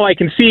 Now I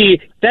can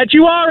see that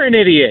you are an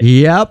idiot.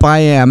 Yep, I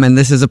am, and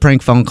this is a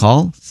prank phone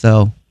call,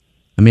 so,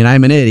 I'm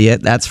an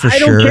idiot, that's for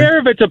sure. I don't care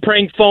if it's a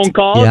prank phone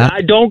call. Yeah.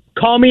 I don't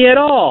call me at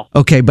all.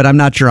 Okay, but I'm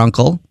not your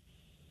uncle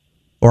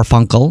or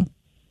funkle.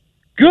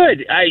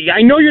 Good.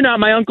 I know you're not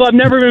my uncle. I've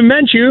never even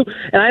met you,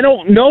 and I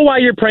don't know why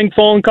you're prank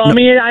phone calling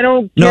me. I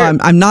don't care. No,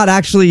 I'm not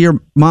actually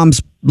your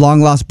mom's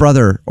long-lost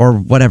brother or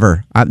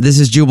whatever. This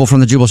is Jubal from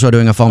The Jubal Show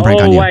doing a phone prank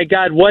on you. Oh, my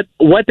God. What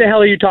the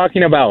hell are you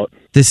talking about?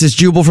 This is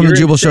Jubal from The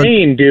Jubal Show. You're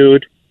insane,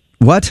 dude.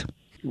 What?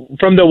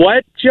 From the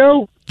what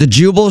show? The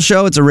Jubal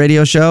Show. It's a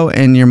radio show,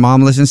 and your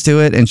mom listens to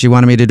it, and she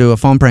wanted me to do a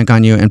phone prank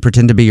on you and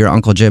pretend to be your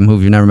Uncle Jim,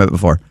 who you've never met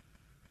before.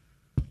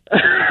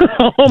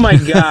 Oh, my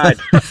God.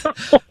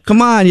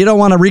 Come on. You don't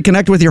want to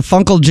reconnect with your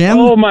Funkle Jim?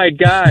 Oh, my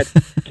God.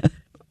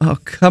 Oh,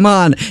 come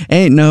on.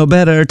 Ain't no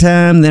better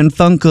time than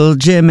Funkle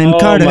Jim and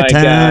Carter my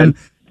time.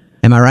 God.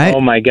 Am I right? Oh,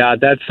 my God.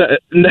 That's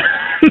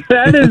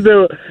that is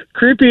the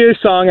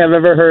creepiest song I've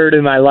ever heard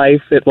in my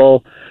life. It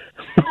will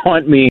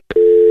haunt me.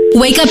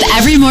 Wake up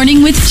every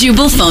morning with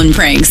Jubal phone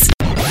pranks.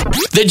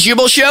 The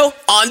Jubal Show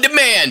on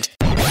demand.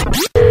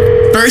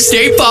 First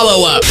date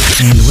follow-up.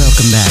 And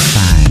welcome back,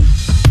 fine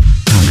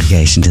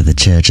congregation, to the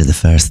Church of the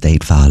First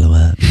Date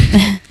Follow-Up.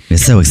 We're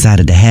so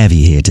excited to have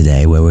you here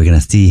today, where we're going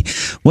to see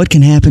what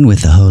can happen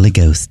with the holy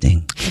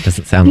ghosting. Does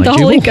it sound like the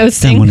Jubal? holy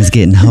ghosting? Someone is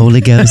getting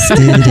holy ghosted,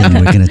 and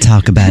we're going to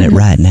talk about it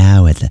right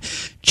now at the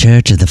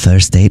Church of the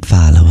First Date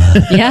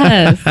Follow-Up.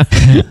 Yes.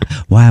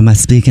 Why am I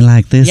speaking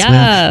like this? Yes.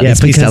 Well, Yeah, it's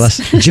please tell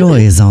because us.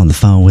 Joy is on the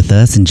phone with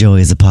us, and Joy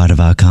is a part of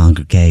our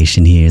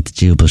congregation here at the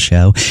Jubal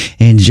Show,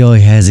 and Joy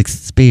has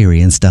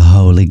experienced a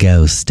holy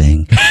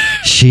ghosting.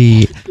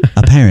 She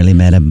apparently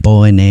met a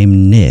boy named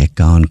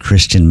Nick on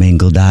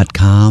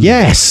ChristianMingle.com.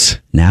 Yes.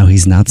 Now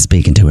he's not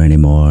speaking to her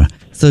anymore.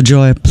 So,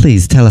 Joy,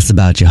 please tell us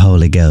about your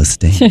holy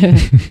ghosting.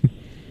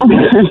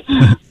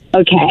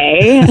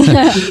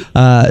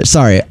 Okay.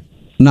 Sorry,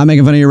 not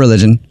making fun of your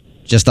religion.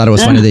 Just thought it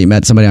was funny that you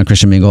met somebody on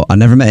Christian Mingle. I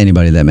never met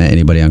anybody that met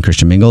anybody on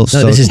Christian Mingle.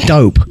 No, this is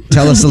dope.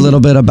 Tell us a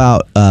little bit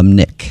about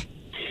Nick.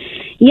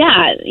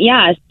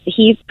 Yeah,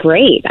 he's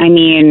great. I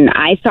mean,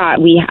 I thought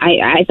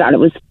it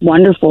was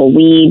wonderful.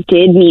 We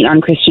did meet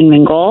on Christian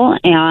Mingle,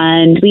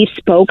 and we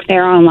spoke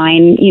there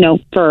online,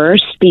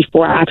 first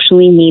before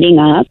actually meeting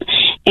up.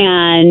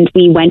 And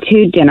we went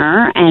to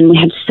dinner, and we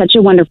had such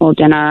a wonderful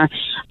dinner.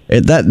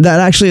 That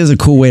actually is a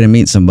cool way to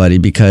meet somebody,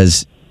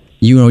 because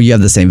you have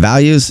the same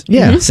values,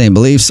 same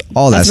beliefs,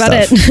 all that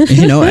That's stuff.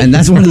 about it. And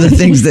that's one of the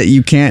things that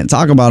you can't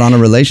talk about on a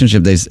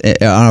relationship.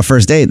 On a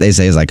first date, they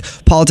say is like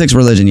politics,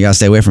 religion. You gotta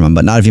stay away from them,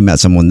 but not if you met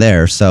someone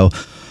there. So,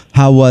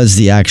 how was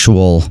the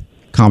actual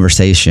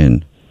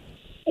conversation?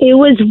 It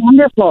was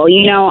wonderful.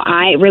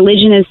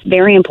 Religion is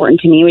very important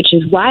to me, which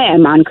is why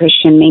I'm on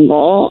Christian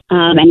Mingle.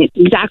 And it's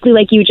exactly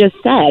like you just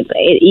said.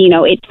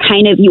 It's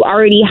kind of, you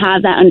already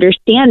have that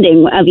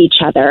understanding of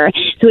each other.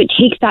 So it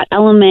takes that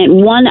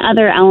one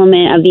other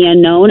element of the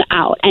unknown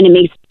out, and it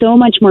makes it so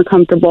much more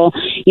comfortable.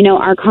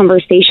 Our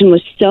conversation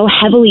was so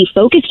heavily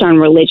focused on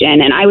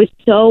religion, and I was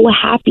so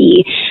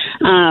happy.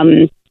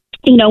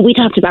 We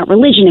talked about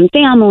religion and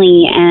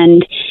family,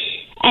 and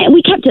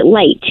we kept it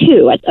light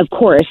too, of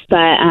course, but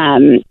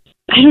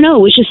I don't know,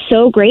 it was just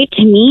so great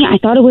to me. I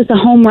thought it was a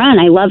home run.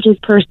 I loved his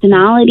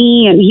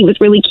personality, and he was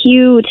really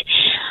cute,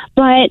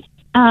 but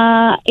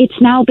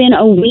it's now been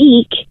a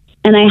week,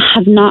 and I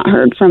have not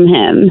heard from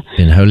him.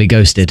 Been holy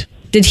ghosted.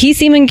 Did he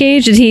seem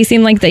engaged? Did he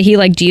seem like that he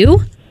liked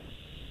you?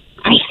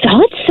 I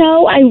thought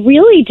so. I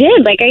really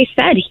did. Like I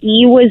said,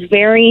 he was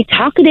very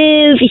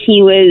talkative.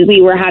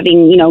 We were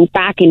having,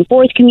 back and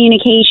forth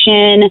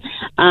communication.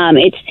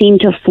 It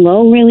seemed to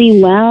flow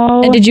really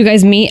well. And did you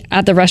guys meet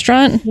at the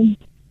restaurant?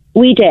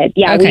 We did.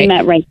 Yeah, Okay. We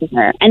met right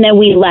there. And then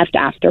we left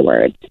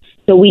afterwards.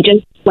 So we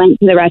just went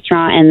to the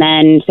restaurant and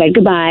then said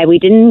goodbye. We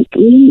didn't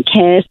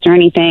kiss or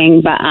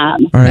anything, but All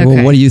right.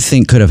 Well, what do you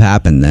think could have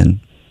happened then?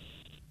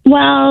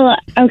 well,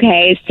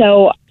 okay,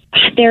 so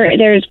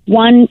there's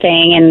one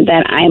thing, and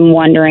that I'm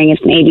wondering if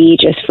maybe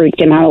just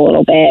freaked him out a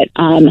little bit.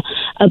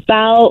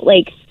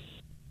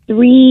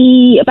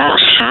 About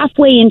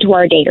halfway into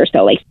our date or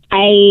so,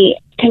 I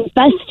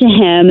confessed to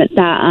him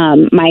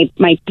that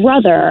my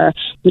brother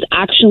was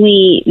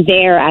actually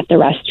there at the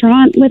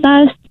restaurant with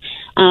us.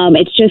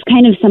 It's just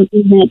kind of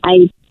something that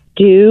I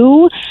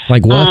do.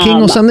 Like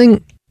working or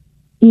something?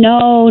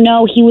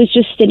 No, he was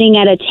just sitting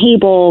at a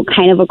table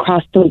kind of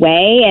across the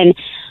way, and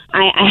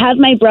I have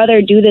my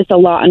brother do this a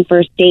lot on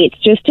first dates,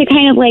 just to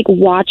kind of like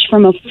watch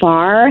from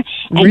afar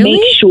and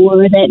make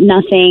sure that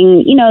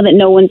nothing,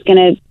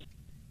 that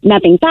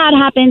nothing bad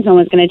happens, no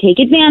one's going to take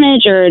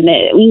advantage, or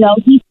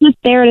that, he's just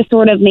there to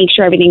sort of make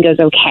sure everything goes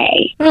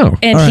okay. Oh,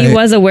 and he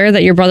was aware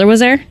that your brother was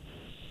there?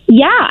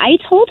 Yeah, I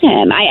told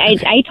him.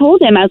 I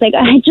told him, I was like,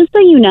 just so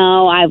you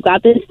know, I've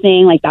got this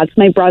thing, like, that's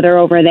my brother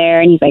over there.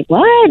 And he's like,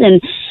 what?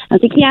 And I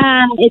was like,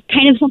 yeah, it's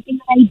kind of something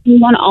that I do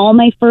on all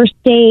my first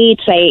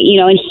dates.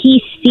 And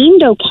he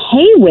seemed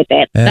okay with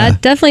it. Yeah.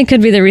 That definitely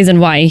could be the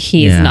reason why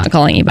he's not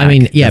calling you back. I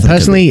mean, yeah,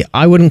 personally,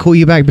 I wouldn't call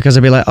you back because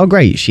I'd be like, oh,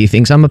 great, she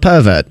thinks I'm a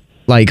pervert.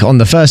 Like, on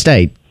the first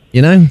date.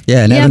 You know?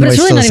 Yeah, but it's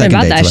really not even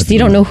about that. You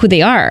don't know who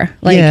they are.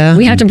 Like,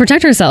 we have to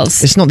protect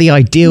ourselves. It's not the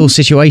ideal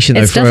situation,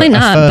 though. It's definitely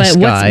not.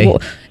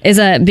 But is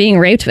being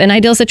raped an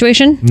ideal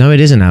situation? No, it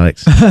isn't,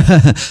 Alex.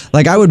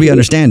 Like, I would be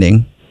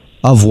understanding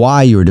of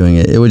why you were doing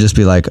it. It would just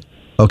be like,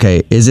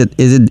 okay, is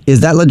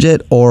that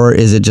legit, or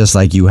is it just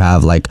like you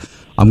have like,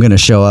 I'm gonna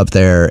show up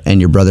there and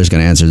your brother's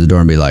gonna answer the door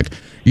and be like,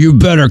 you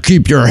better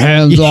keep your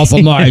hands off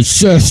of my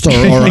sister,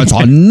 or it's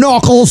a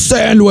knuckle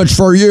sandwich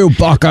for you,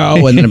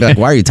 bucko. And then I'd be like,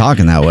 why are you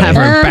talking that way? Have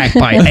her back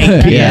by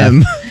 8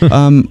 p.m.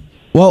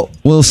 Well,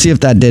 we'll see if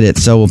that did it.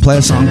 So we'll play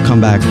a song,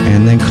 come back,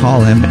 and then call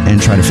him and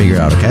try to figure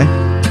it out, okay?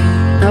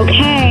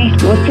 Okay,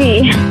 we'll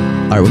see.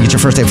 All right, we'll get your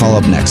first date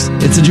follow-up next.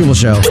 It's a Jubal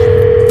Show.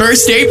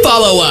 First date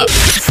follow-up.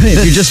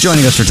 If you're just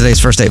joining us for today's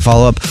first date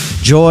follow-up,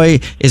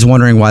 Joy is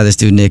wondering why this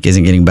dude, Nick,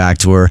 isn't getting back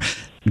to her.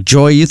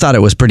 Joy, you thought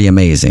it was pretty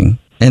amazing.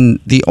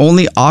 And the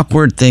only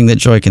awkward thing that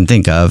Joy can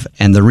think of,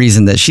 and the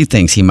reason that she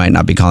thinks he might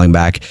not be calling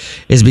back,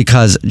 is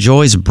because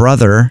Joy's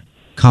brother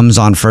comes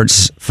on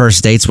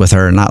first dates with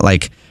her, not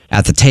like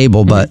at the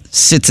table, but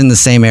sits in the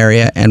same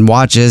area and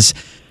watches.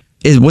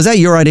 Was that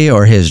your idea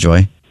or his,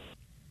 Joy?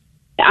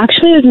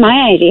 Actually, it was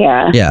my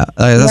idea. Yeah,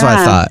 that's what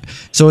I thought.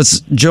 So it's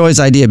Joy's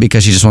idea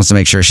because she just wants to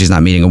make sure she's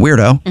not meeting a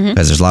weirdo,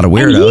 because there's a lot of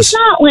weirdos. And he's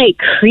not like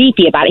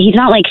creepy about it. He's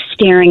not like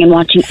staring and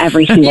watching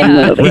every single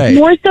move. It's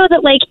more so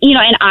that like,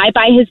 and I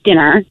buy his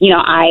dinner.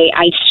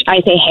 I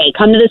say, hey,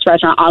 come to this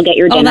restaurant. I'll get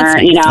your dinner.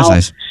 That's nice. That's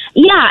nice.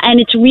 Yeah,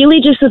 and it's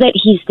really just so that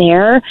he's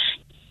there,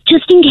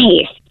 just in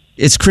case.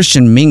 It's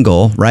Christian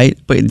mingle, right?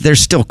 But there's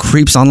still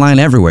creeps online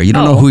everywhere. You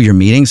don't know who you're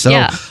meeting. So,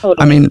 Totally.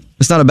 I mean,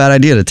 it's not a bad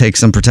idea to take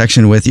some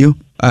protection with you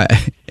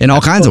in all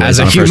kinds of ways.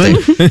 As a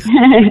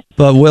human.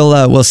 But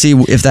we'll see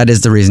if that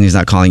is the reason he's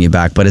not calling you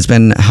back. But it's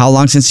been how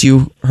long since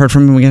you heard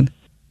from him again?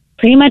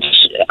 Pretty much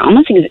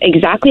almost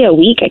exactly a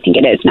week, I think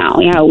it is now.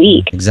 Yeah, a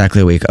week.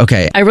 Exactly a week.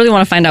 Okay. I really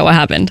want to find out what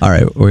happened. All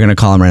right. We're going to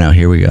call him right now.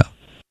 Here we go.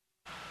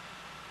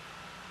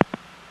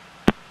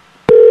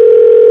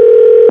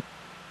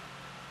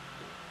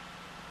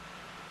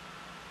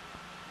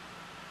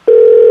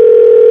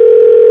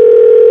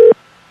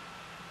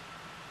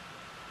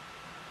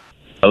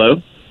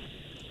 Hello?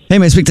 Hey,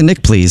 may I speak to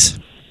Nick, please?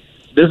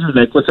 This is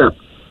Nick. What's up?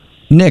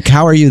 Nick,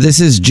 how are you? This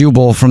is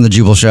Jubal from The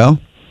Jubal Show.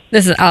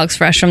 This is Alex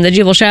Fresh from The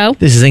Jubal Show.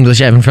 This is English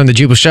Evan from The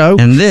Jubal Show.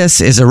 And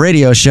this is a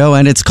radio show,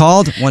 and it's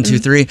called, 1, 2,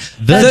 3,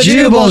 The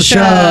Jubal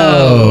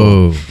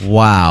Show.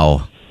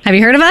 Wow. Have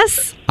you heard of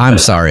us? I'm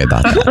sorry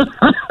about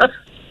that.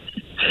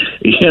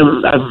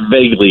 Yeah, I've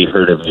vaguely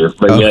heard of you,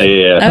 but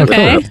yeah.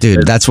 Okay.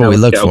 Dude, that's what we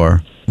look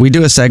for. We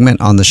do a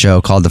segment on the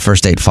show called the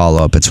First Date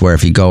Follow-Up. It's where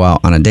if you go out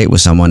on a date with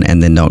someone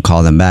and then don't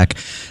call them back,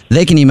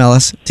 they can email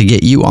us to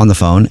get you on the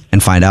phone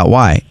and find out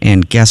why.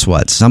 And guess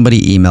what? Somebody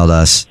emailed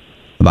us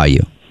about you.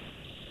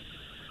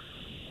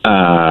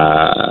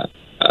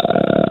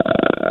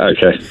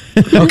 Okay.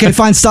 Okay,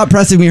 fine. Stop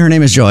pressing me. Her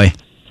name is Joy.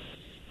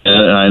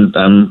 I'm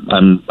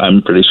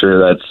pretty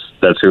sure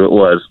that's who it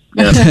was.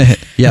 Yeah.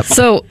 Yep.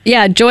 So,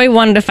 yeah, Joy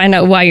wanted to find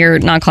out why you're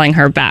not calling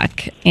her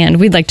back, and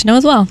we'd like to know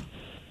as well.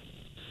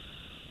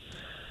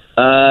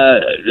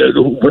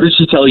 What did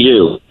she tell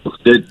you?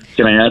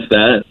 Can I ask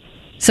that?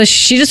 So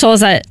she just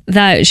told us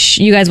that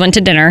you guys went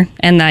to dinner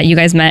and that you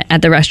guys met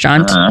at the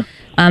restaurant.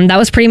 That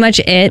was pretty much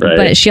it. Right.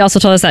 But she also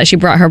told us that she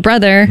brought her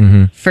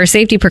brother for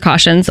safety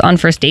precautions on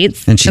first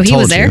dates. And she so he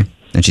told was there. you.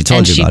 And she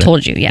told you about it. And she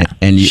told you, yeah.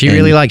 And she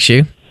really likes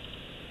you.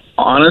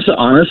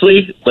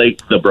 Honestly, like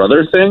the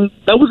brother thing,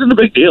 that wasn't a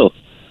big deal.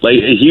 Like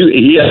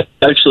he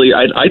actually,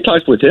 I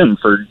talked with him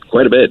for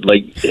quite a bit.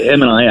 Like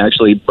him and I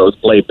actually both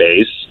play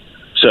bass.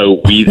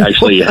 So we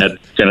actually had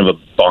kind of a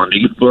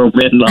bonding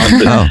moment on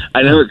this.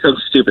 I know it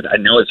sounds stupid.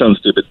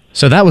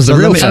 So that was the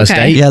real first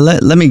date. Yeah,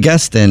 let me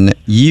guess then.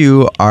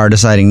 You are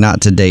deciding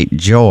not to date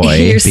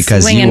Joy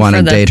because you want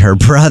to date her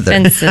brother.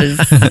 Her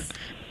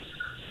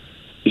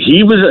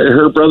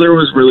brother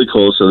was really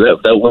cool, so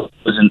that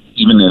wasn't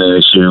even an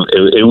issue.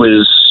 It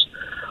was,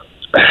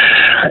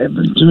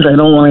 dude, I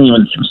don't want to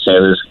even say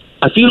this.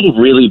 I feel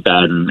really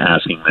bad in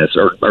asking this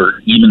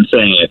or even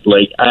saying it.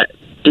 Like,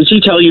 did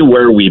she tell you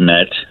where we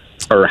met?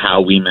 Or how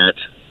we met?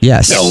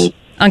 Yes.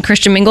 On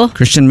Christian Mingle?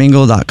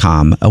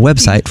 ChristianMingle.com, a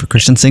website for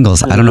Christian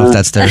singles. I don't know if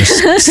that's their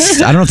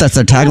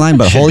tagline,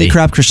 but holy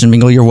crap, Christian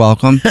Mingle, you're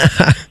welcome.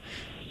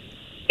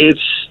 It's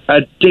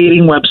a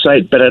dating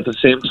website, but at the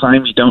same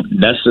time, you don't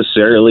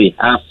necessarily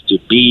have to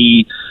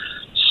be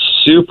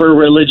super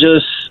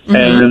religious.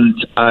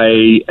 And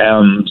I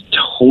am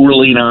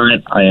totally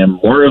not. I am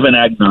more of an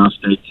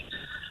agnostic.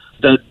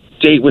 The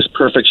date was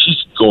perfect.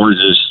 She's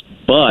gorgeous,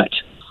 but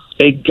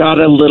it got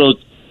a little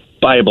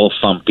Bible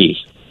thumpy.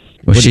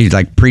 Was she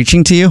like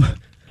preaching to you?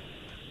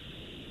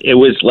 It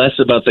was less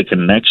about the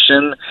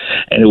connection,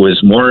 and it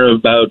was more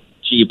about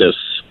Jeebus.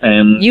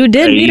 And You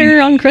did meet her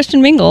on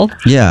Christian Mingle.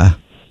 Yeah.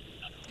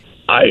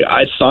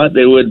 I thought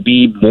it would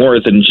be more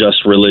than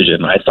just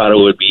religion. I thought it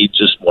would be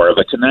just more of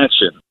a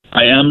connection.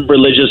 I am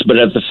religious, but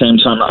at the same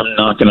time, I'm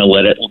not going to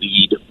let it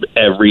lead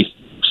every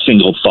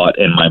single thought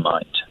in my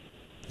mind.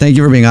 Thank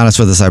you for being honest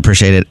with us. I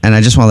appreciate it. And I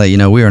just want to let you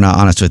know we are not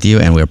honest with you,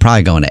 and we're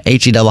probably going to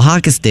HE double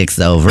hockey sticks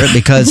over it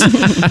because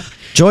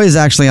Joy is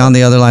actually on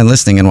the other line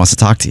listening and wants to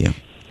talk to you.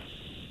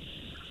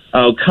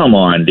 Oh, come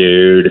on,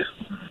 dude.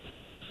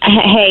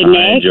 Hey, Hi,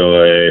 Nick.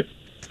 Joy.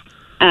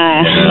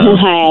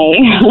 Hi.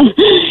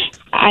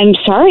 I'm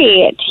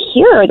sorry to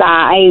hear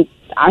that.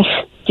 I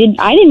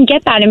didn't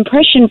get that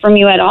impression from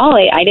you at all.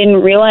 I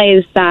didn't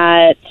realize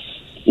that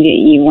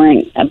you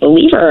weren't a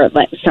believer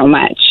so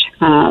much.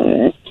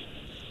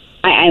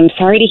 I'm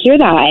sorry to hear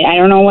that. I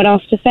don't know what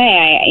else to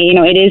say.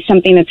 It is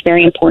something that's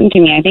very important to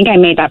me. I think I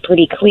made that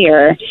pretty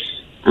clear.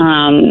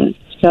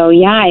 So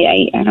yeah,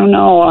 I don't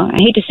know. I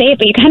hate to say it,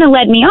 but you kind of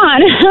led me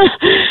on.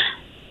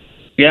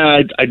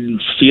 Yeah, I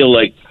feel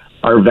like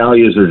our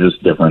values are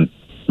just different.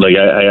 Like,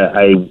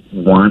 I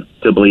want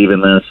to believe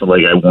in this.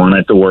 Like, I want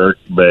it to work,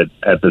 but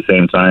at the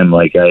same time,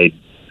 like, I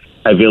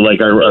feel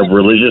like our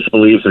religious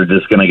beliefs are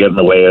just going to get in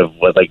the way of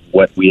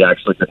what we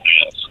actually can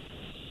have.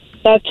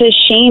 That's a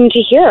shame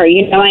to hear, and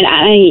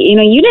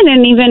you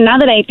didn't even, now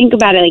that I think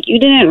about it, you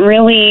didn't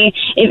really,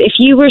 if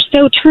you were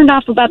so turned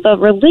off about the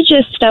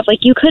religious stuff,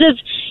 you could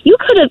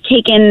have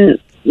taken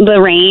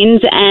the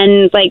reins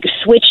and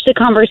switched the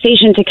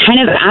conversation to kind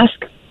of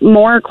ask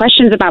more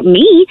questions about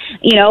me,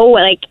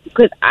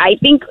 because I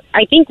think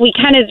we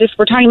kind of just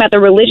were talking about the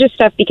religious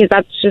stuff because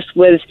that's just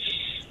was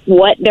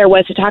what there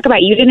was to talk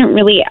about. You didn't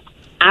really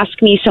ask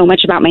me so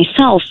much about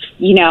myself,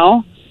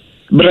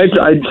 But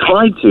I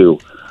tried to.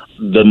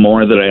 The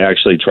more that I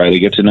actually try to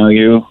get to know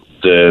you,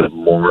 the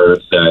more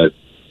that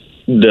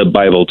the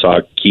Bible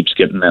talk keeps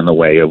getting in the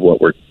way of what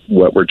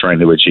we're trying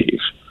to achieve.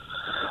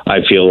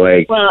 I feel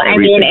like, well, I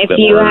mean, if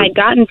you had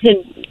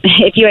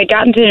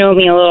gotten to know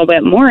me a little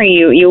bit more,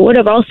 you would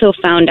have also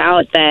found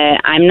out that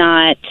I'm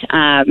not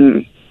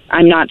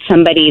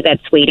somebody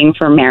that's waiting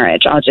for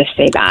marriage. I'll just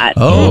say that.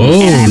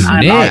 Oh, and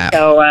I'm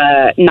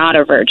also not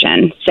a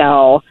virgin.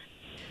 So.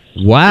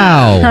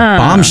 Wow.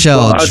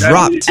 Bombshell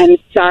dropped. I'm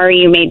sorry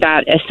you made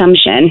that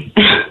assumption.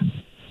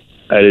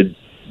 I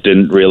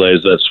didn't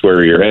realize that's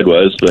where your head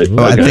was, but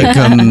I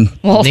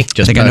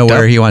think I know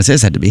where he wants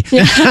his head to be.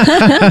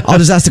 I'll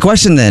just ask the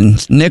question then.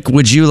 Nick,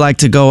 would you like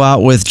to go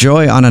out with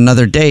Joy on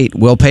another date?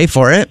 We'll pay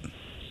for it.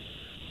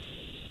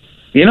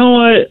 You know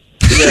what?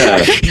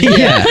 Yeah.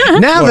 Yeah.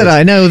 Now that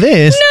I know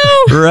this.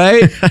 No.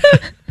 Right?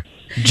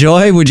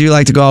 Joy, would you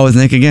like to go out with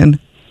Nick again?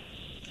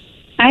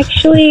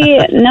 Actually,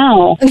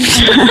 no.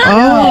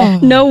 Oh,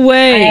 no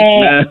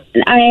way.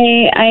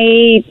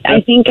 I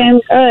think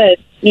I'm good.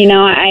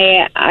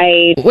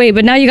 I wait,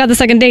 but now you got the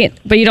second date,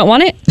 but you don't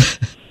want it?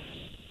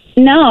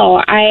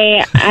 No,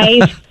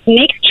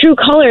 Nick's true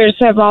colors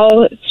have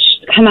all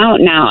come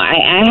out now.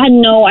 I had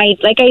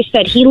like I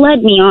said, he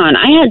led me on.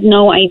 I had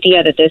no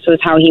idea that this was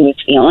how he was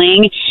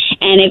feeling.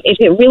 And if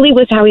it really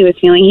was how he was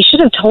feeling, he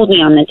should have told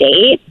me on the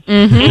date.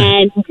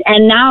 Mm-hmm.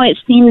 And now it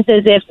seems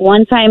as if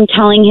once I'm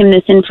telling him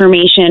this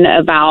information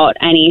about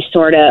any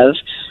sort of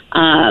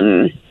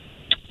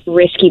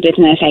risky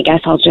business, I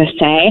guess I'll just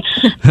say,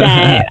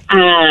 that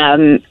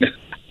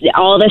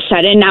all of a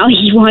sudden now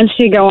he wants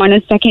to go on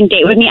a second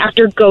date with me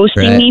after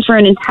ghosting me for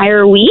an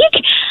entire week.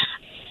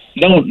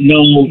 No.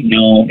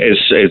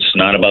 It's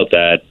not about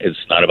that. It's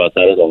not about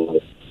that at all.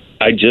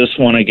 I just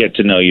want to get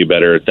to know you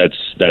better.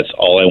 That's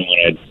all I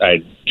wanted.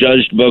 I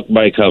judged book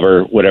by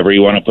cover. Whatever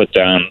you want to put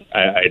down,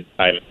 I'm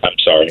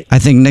sorry. I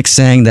think Nick's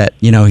saying that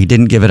he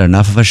didn't give it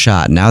enough of a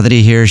shot. Now that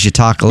he hears you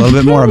talk a little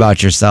bit more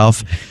about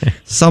yourself,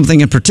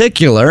 something in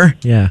particuar.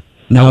 Yeah.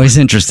 Now he's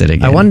interested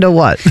again. I wonder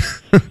what.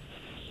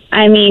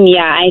 I mean,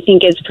 yeah, I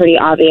think it's pretty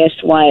obvious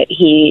what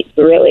he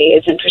really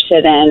is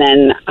interested in,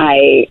 and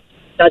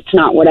that's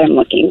not what I'm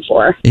looking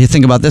for. You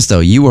think about this, though.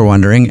 You were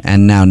wondering,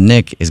 and now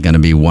Nick is going to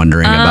be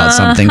wondering about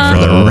something for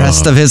the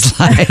rest of his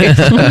life.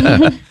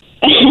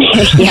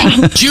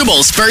 Yeah.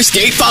 Jubal's first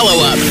date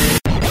follow-up.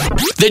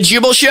 The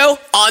Jubal Show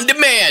on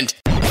demand.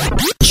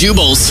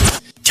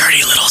 Jubal's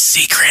dirty little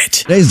secret.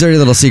 Today's dirty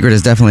little secret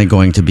is definitely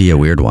going to be a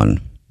weird one.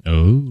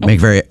 Oh.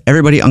 Make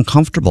everybody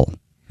uncomfortable.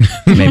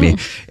 maybe.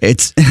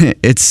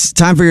 It's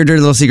time for your dirty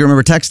little secret.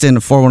 Remember, text in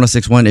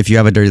 41061 if you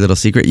have a dirty little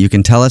secret. You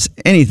can tell us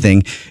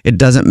anything. It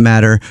doesn't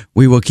matter.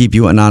 We will keep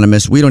you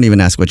anonymous. We don't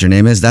even ask what your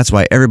name is. That's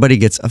why everybody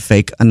gets a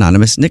fake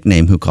anonymous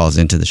nickname who calls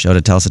into the show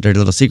to tell us a dirty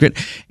little secret.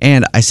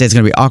 And I say it's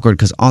going to be awkward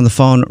because on the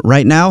phone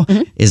right now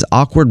is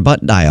awkward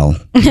butt dial.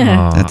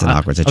 That's an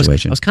awkward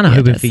situation. I was kind of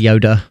hoping for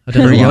Yoda. I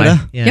don't know why.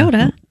 Yoda? Yeah.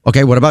 Yoda.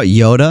 Okay, what about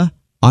Yoda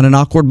on an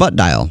awkward butt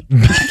dial?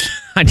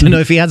 I don't know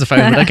if he has a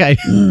phone, but okay.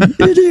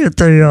 Idiot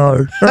they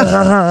are.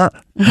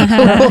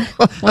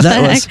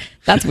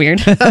 That's weird.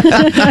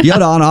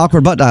 Yoda on an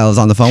awkward butt dial is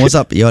on the phone. What's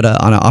up, Yoda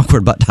on an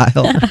awkward butt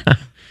dial?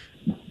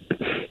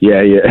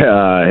 Yeah.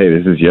 Hey,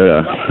 this is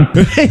Yoda.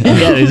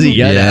 Yeah, this is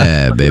Yoda.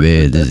 Yeah,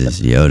 baby, this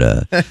is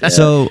Yoda.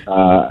 So,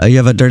 you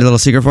have a dirty little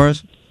secret for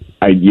us?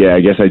 I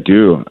guess I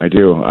do.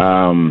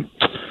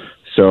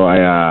 So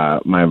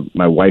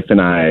my wife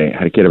and I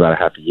had a kid about a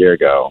half a year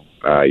ago.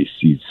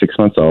 He's 6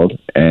 months old,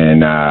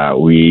 and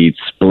we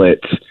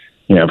split,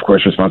 of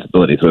course,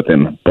 responsibilities with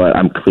him. But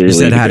I'm clearly You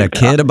said had a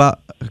kid cop. about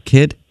a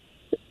kid?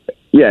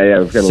 Yeah,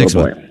 we've got a 6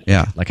 little boy. months.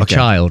 Yeah, Like a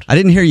child. I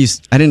didn't hear you.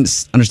 I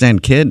didn't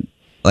understand kid.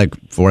 Like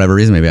for whatever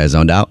reason, maybe I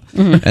zoned out,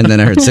 and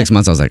then I heard 6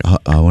 months. I was like, oh,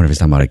 I wonder if he's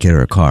talking about a kid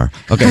or a car.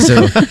 Okay,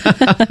 so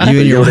you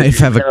and your wife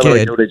have a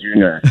kid. Yoda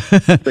Jr.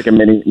 It's like a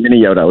mini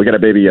Yoda. We got a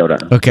baby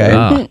Yoda.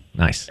 Okay,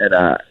 nice. And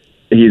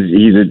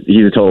he's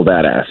a total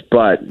badass.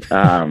 But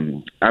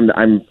I'm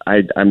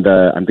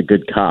the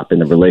good cop in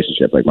the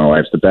relationship. Like my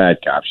wife's the bad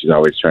cop. She's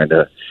always trying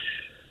to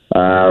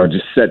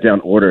just set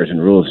down orders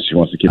and rules. She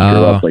wants to keep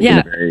her up. Like, in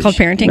a very, called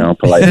parenting,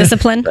 polite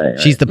discipline. Right.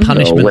 She's the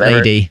punishment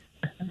lady.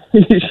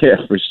 Yeah,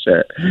 for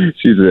sure.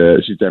 She's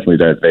definitely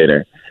Darth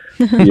Vader.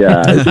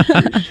 Yeah.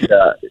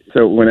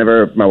 So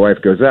whenever my wife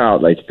goes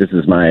out, like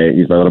he's my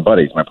little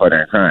buddy, he's my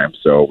partner in crime.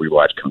 So we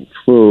watch Kung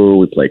Fu,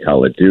 we play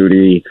Call of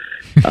Duty.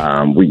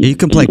 You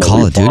can play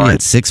Call of Duty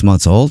at 6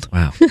 months old?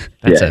 Wow,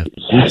 that's a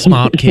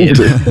smart kid.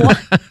 Well,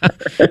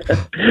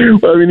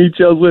 I mean, he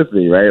chills with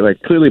me, right?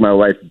 Like clearly, my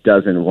wife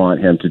doesn't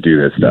want him to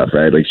do this stuff,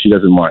 right? Like she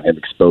doesn't want him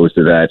exposed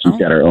to that. She's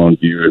got her own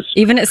views,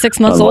 even at 6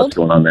 months on old. What's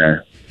going on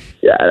there?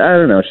 Yeah, I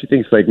don't know. She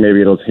thinks like maybe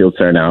he'll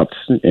turn out,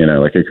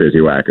 like a crazy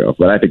wacko.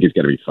 But I think he's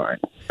gonna be fine.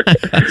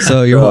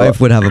 So your wife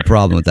would have a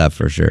problem with that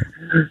for sure.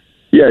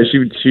 Yeah, she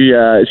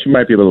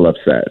might be a little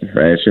upset,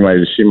 right? She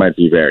might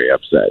be very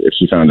upset if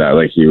she found out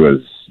like he was,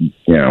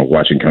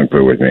 watching Kung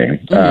Fu with me.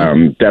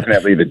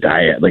 Definitely the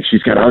diet. Like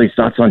she's got all these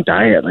thoughts on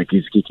diet. Like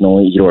he can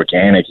only eat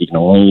organic. He can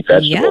only eat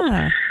vegetables.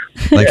 Yeah,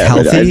 like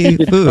healthy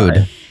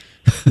food.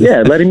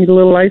 Yeah, let him eat a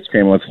little ice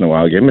cream once in a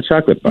while. Give him a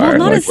chocolate bar. Well,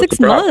 not like, at 6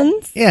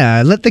 months.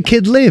 Yeah, let the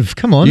kid live.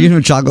 Come on. You give him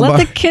a chocolate Let bar?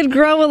 the kid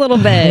grow a little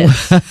bit.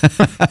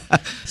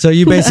 So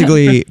you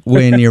basically,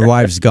 when your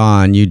wife's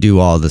gone, you do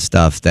all the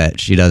stuff that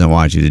she doesn't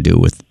want you to do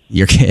with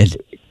your kid.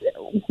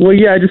 Well,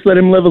 yeah, I just let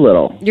him live a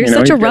little. You're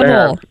such a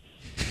rebel.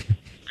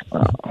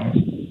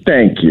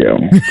 Thank you.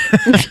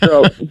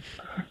 So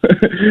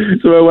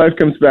my wife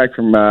comes back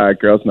from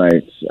girls'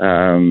 nights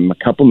a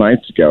couple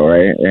nights ago,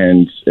 right?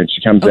 And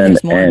she comes in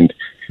and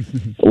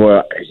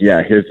well,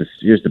 yeah. Here's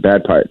the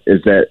bad part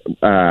is that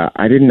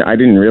I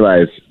didn't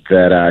realize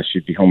that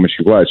she'd be home when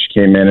she was. She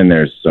came in and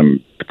there's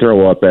some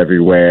throw up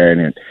everywhere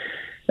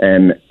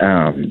and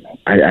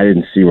I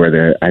didn't see where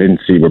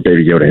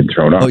Baby Yoda had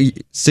thrown up. Oh,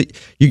 so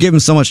you gave him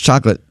so much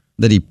chocolate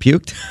that he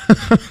puked?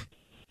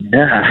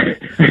 Yeah.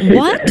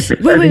 What?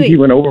 Wait. He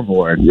went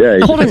overboard. Yeah.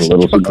 He Hold just had a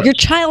little too on. much. Your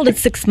child is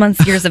 6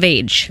 months years of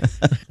age.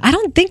 I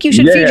don't think you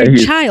should feed your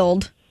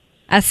child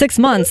at 6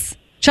 months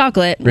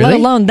chocolate, let Really?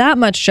 alone that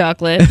much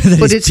chocolate.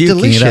 But it's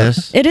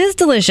delicious. It is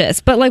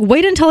delicious, but like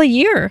wait until a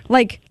year.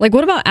 Like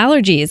what about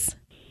allergies?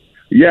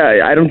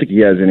 Yeah, I don't think he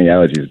has any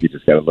allergies. He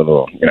just got a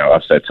little,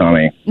 upset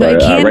tummy. No, it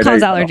But, can right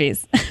cause now,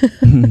 allergies.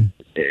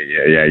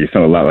 Yeah, you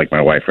sound a lot like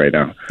my wife right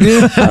now.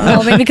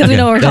 Well, maybe because we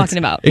know what we're That's talking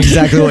about.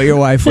 Exactly what your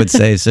wife would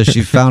say. So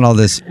she found all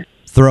this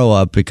throw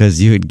up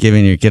because you had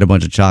given your kid a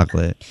bunch of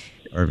chocolate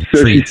or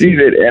So treats. she sees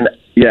it, and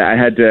yeah, I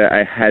had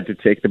to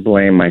take the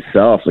blame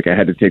myself. Like I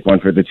had to take one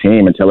for the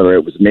team and tell her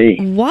it was me.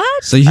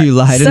 What? So you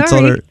lied and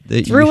told her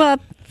that Threw up.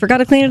 Forgot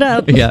to clean it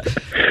up. Yeah.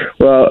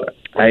 Well,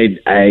 I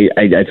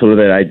told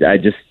her that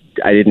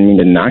I didn't mean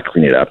to not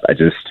clean it up. I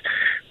just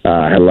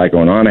had a lot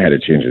going on. I had to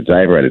change the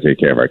diaper. I had to take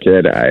care of our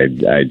kid.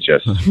 I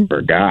just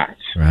forgot.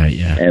 Right.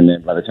 Yeah. And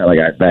then by the time I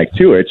got back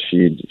to it,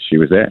 she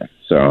was there.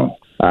 So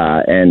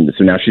and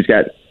so now she's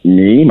got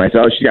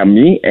myself. She got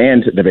me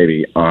and the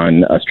baby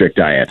on a strict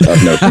diet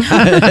of no.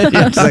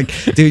 Yeah, it's like,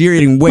 dude, you're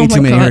eating way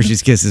too many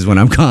Hershey's Kisses when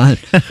I'm gone.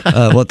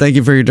 Well, thank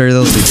you for your dirty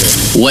little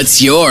secret.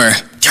 What's your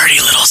dirty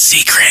little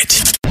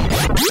secret?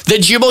 The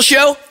Jubal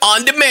Show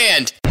on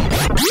demand.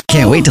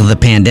 Can't wait till the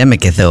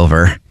pandemic is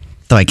over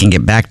so I can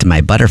get back to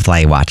my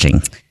butterfly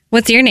watching.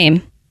 What's your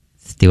name?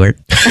 Stuart.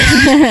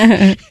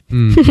 It's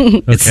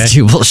the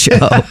Jubal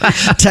Show.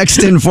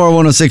 Text in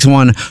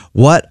 41061.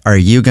 What are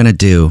you going to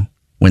do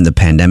when the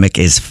pandemic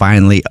is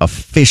finally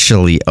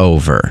officially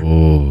over?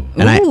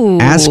 And I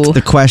asked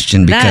the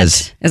question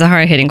because... That is a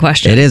hard-hitting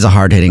question. It is a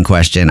hard-hitting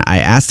question. I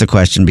asked the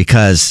question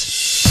because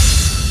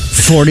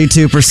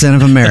 42%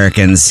 of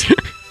Americans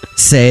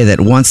say that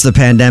once the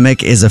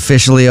pandemic is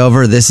officially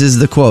over, this is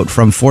the quote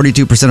from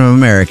 42% of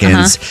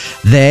Americans.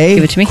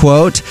 They,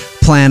 quote,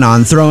 plan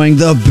on throwing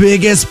the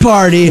biggest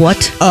party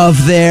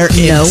of their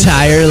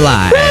entire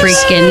lives.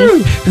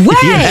 Freaking way.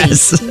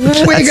 Yes.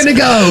 Where you going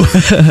to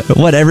go?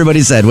 What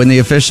everybody said. When the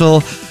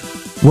official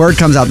word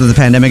comes out that the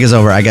pandemic is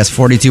over, I guess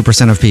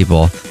 42% of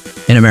people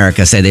in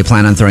America say they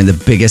plan on throwing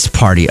the biggest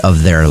party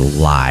of their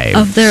lives.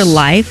 Of their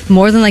life?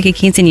 More than like a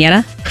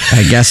quinceañera?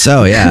 I guess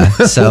so, yeah.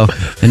 So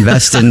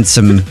invest in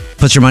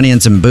put your money in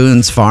some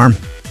Boone's Farm.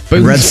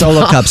 Red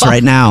Solo cups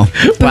right now.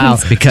 Wow.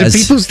 Because do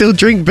people still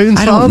drink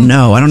Boone's Farm? I don't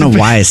know. I don't know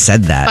why I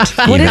said that.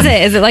 What is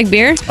it? Is it like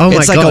beer? Oh my God.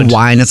 It's like a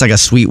wine. It's like a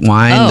sweet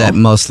wine that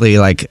mostly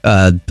like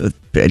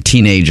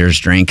teenagers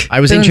drink. I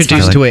was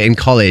introduced to it in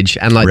college,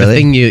 and like the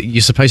thing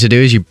you're supposed to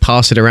do is you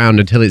pass it around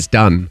until it's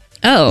done.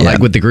 Oh. Like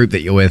with the group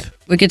that you're with.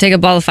 We could take a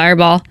ball of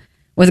Fireball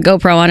with a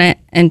GoPro on it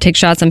and take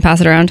shots and pass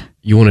it around.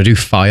 You want to do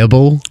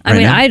Fireball?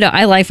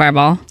 I like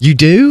Fireball. You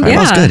do?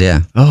 Fireball's good,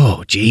 yeah.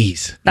 Oh,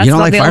 geez. That's you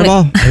don't like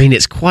Fireball? I mean,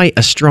 it's quite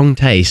a strong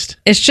taste.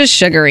 It's just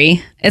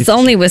sugary. It's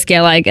only whiskey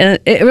I like. And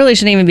it really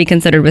shouldn't even be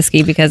considered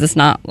whiskey because it's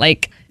not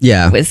like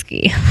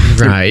whiskey.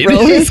 Right.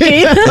 Real whiskey.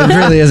 It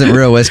really isn't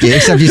real whiskey.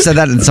 Except you said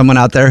that, and someone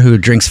out there who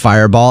drinks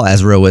Fireball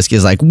as real whiskey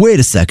is like, wait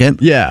a second.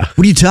 Yeah.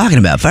 What are you talking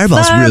about?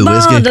 Fireball's real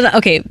whiskey.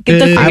 Okay, get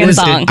the freaking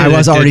song. I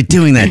was already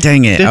doing that.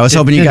 Dang it. I was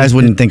hoping you guys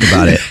wouldn't think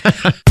about it.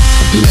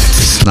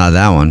 Not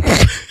that one.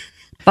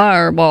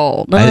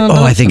 Fireball.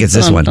 I think it's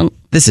this one.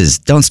 This is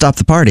Don't Stop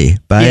the Party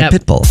by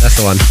Pitbull. That's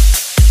the one.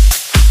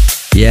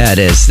 Yeah, it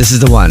is. This is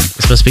the one. It's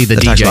supposed to be the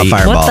that DJ talks about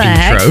Fireball. What the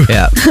intro.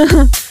 Yeah.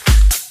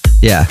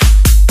 Yeah.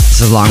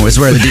 This is long. This is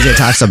where the DJ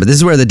talks up. This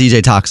is where the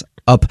DJ talks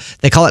up.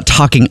 They call it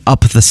talking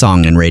up the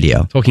song in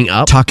radio. Talking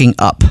up? Talking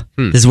up.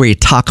 This is where you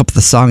talk up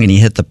the song and you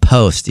hit the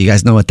post. You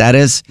guys know what that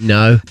is?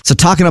 No. So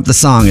talking up the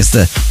song is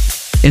the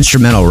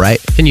instrumental,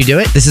 right? Can you do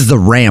it? This is the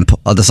ramp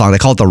of the song. They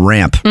call it the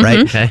ramp,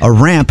 right? Okay. A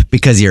ramp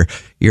because you're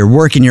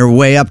working your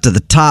way up to the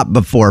top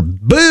before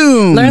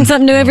boom. Learn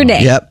something new every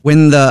day. Yep.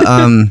 When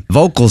the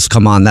vocals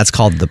come on, that's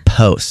called the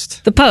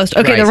post. The post.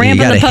 Okay, Right. the So ramp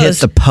you and the gotta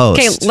post. hit the post.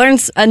 Okay, learn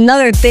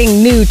another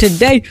thing new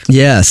today.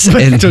 Yes.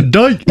 And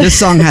this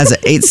song has an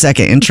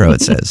 8-second intro,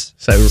 it says.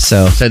 So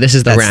this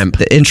is the ramp.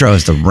 The intro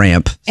is the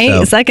ramp.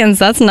 8 seconds,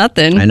 that's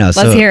nothing. I know. Let's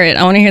So hear it.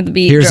 I want to hear the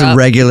beat. Here's drop. a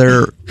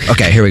regular.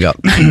 Okay, here we go.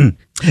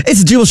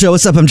 It's a Jubal Show.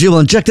 What's up? I'm Jubal,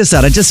 and check this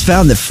out. I just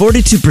found that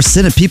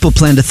 42% of people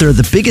plan to throw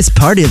the biggest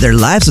party of their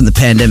lives when the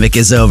pandemic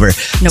is over.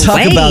 No Talk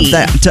way. about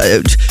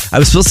that. I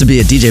was supposed to be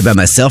a DJ by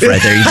myself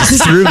right there. You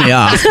just threw me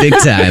off big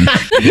time.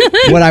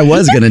 What I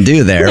was going to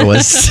do there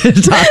was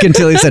talk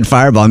until he said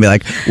Fireball and be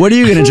like, what are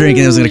you going to drink?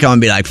 And it was going to come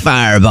and be like,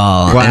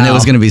 Fireball. Wow. And it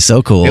was going to be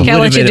so cool. Okay, I'll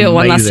let you do it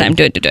one last time.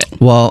 Do it.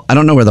 Well, I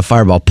don't know where the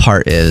Fireball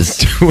part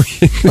is.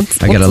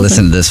 I got to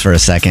listen to this for a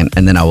second,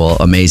 and then I will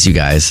amaze you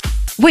guys.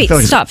 Wait,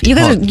 Like, stop. You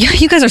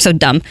guys are so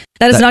dumb.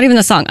 That is not even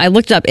the song. I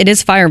looked it up. It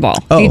is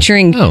Fireball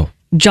featuring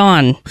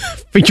John.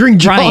 Featuring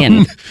John.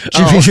 Ryan.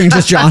 Featuring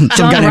just John.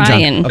 Some John guy named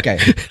Ryan. John. Okay.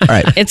 All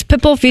right. It's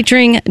Pitbull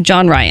featuring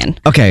John Ryan.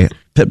 Okay.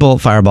 Pitbull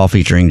Fireball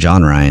featuring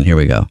John Ryan. Here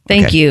we go.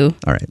 Thank Okay. you.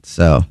 All right.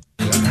 So.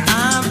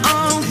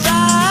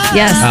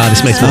 Yes.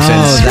 This makes more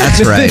sense. Oh,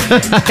 that's right.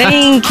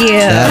 Thank you.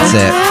 That's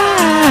it.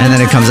 And then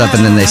it comes up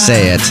and then they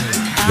say it.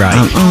 Right.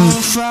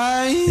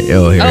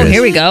 Oh,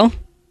 Here we go.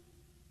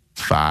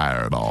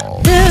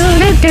 Fireball.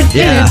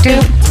 Yeah.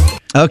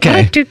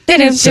 Okay.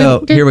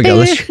 So here we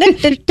go. So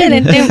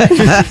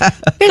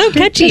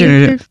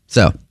catchy.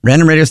 So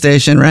random radio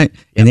station, right?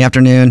 In the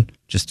afternoon,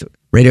 just a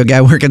radio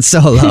guy working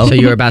solo. So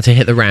you're about to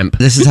hit the ramp.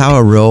 This is how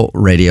a real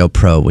radio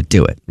pro would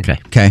do it.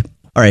 Okay.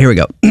 All right, here we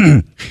go.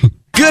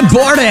 Good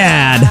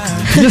morning.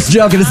 Just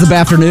joking. It's the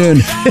afternoon.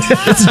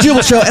 It's a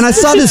Jubal Show, and I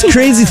saw this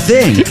crazy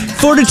thing.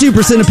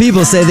 42% of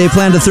people say they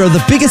plan to throw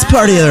the biggest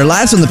party of their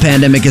lives when the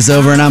pandemic is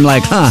over, and I'm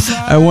like,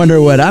 I wonder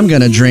what I'm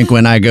gonna drink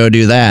when I go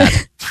do that.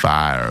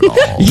 Fireball.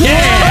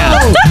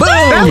 Yeah!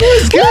 Boom! That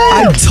was good.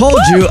 I told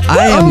you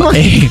I am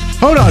a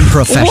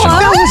professional.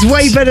 That was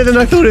way better than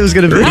I thought it was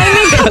going to be. I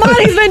mean, come on,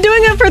 he's been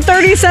doing it for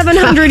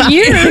 3,700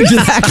 years.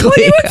 Exactly. What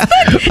do you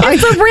expect?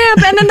 It's the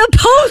ramp and then the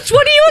post.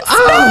 What do you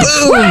expect?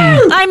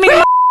 I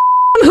mean,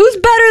 who's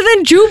better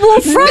than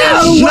Jubal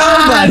Fresh?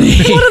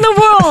 Nobody. What in the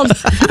world?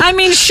 I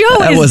mean, show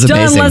That is was done.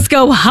 amazing. Let's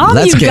go home,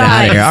 Let's you get guys.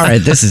 out of here. All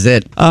right, this is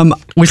it.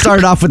 We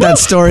started off with that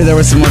story. There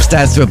was some more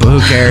stats to it, but who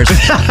cares?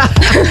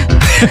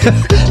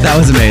 That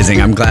was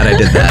amazing. I'm glad I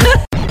did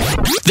that.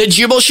 The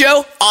Jubal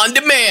Show on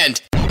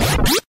demand.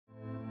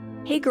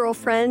 Hey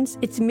girlfriends,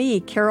 it's me,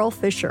 Carol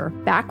Fisher,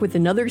 back with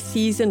another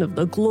season of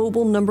the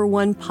global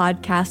 #1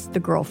 podcast,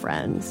 The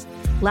Girlfriends.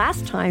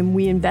 Last time,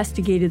 we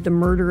investigated the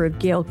murder of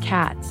Gail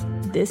Katz.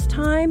 This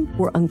time,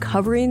 we're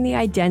uncovering the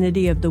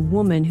identity of the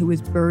woman who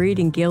was buried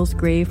in Gail's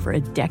grave for a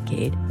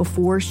decade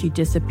before she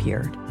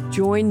disappeared.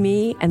 Join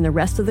me and the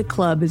rest of the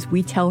club as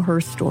we tell her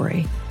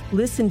story.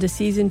 Listen to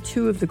Season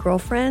 2 of The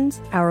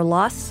Girlfriends, Our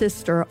Lost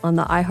Sister on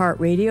the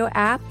iHeartRadio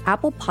app,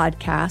 Apple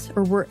Podcasts,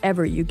 or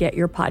wherever you get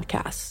your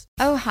podcasts.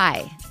 Oh,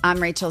 hi, I'm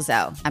Rachel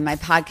Zoe, and my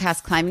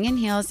podcast, Climbing in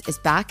Heels, is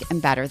back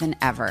and better than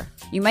ever.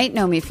 You might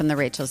know me from the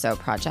Rachel Zoe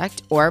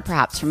Project, or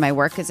perhaps from my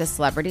work as a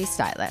celebrity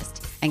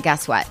stylist. And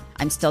guess what?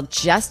 I'm still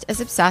just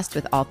as obsessed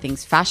with all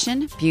things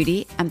fashion,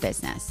 beauty, and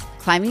business.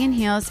 Climbing in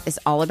Heels is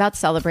all about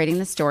celebrating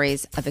the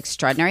stories of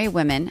extraordinary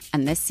women,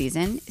 and this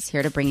season is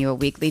here to bring you a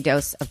weekly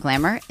dose of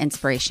glamour,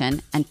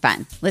 inspiration, and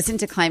fun. Listen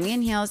to Climbing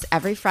in Heels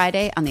every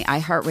Friday on the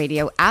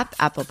iHeartRadio app,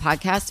 Apple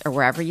Podcasts, or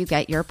wherever you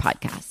get your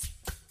podcasts.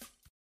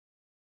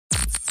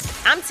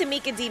 I'm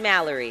Tamika D.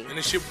 Mallory. And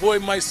it's your boy,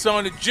 my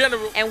son, the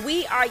General. And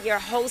we are your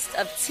hosts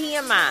of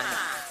TMI.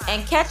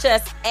 And catch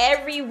us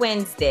every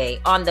Wednesday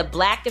on the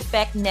Black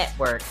Effect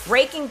Network,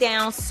 breaking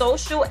down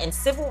social and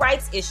civil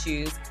rights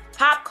issues,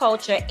 pop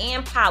culture,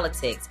 and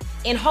politics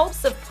in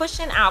hopes of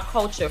pushing our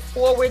culture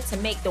forward to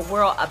make the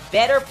world a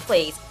better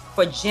place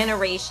for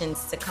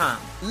generations to come.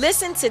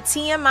 Listen to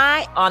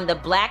TMI on the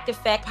Black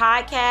Effect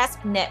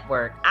Podcast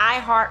Network,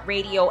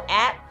 iHeartRadio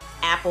app,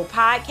 Apple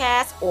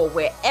Podcasts, or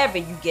wherever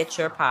you get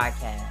your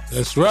podcasts.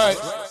 That's right.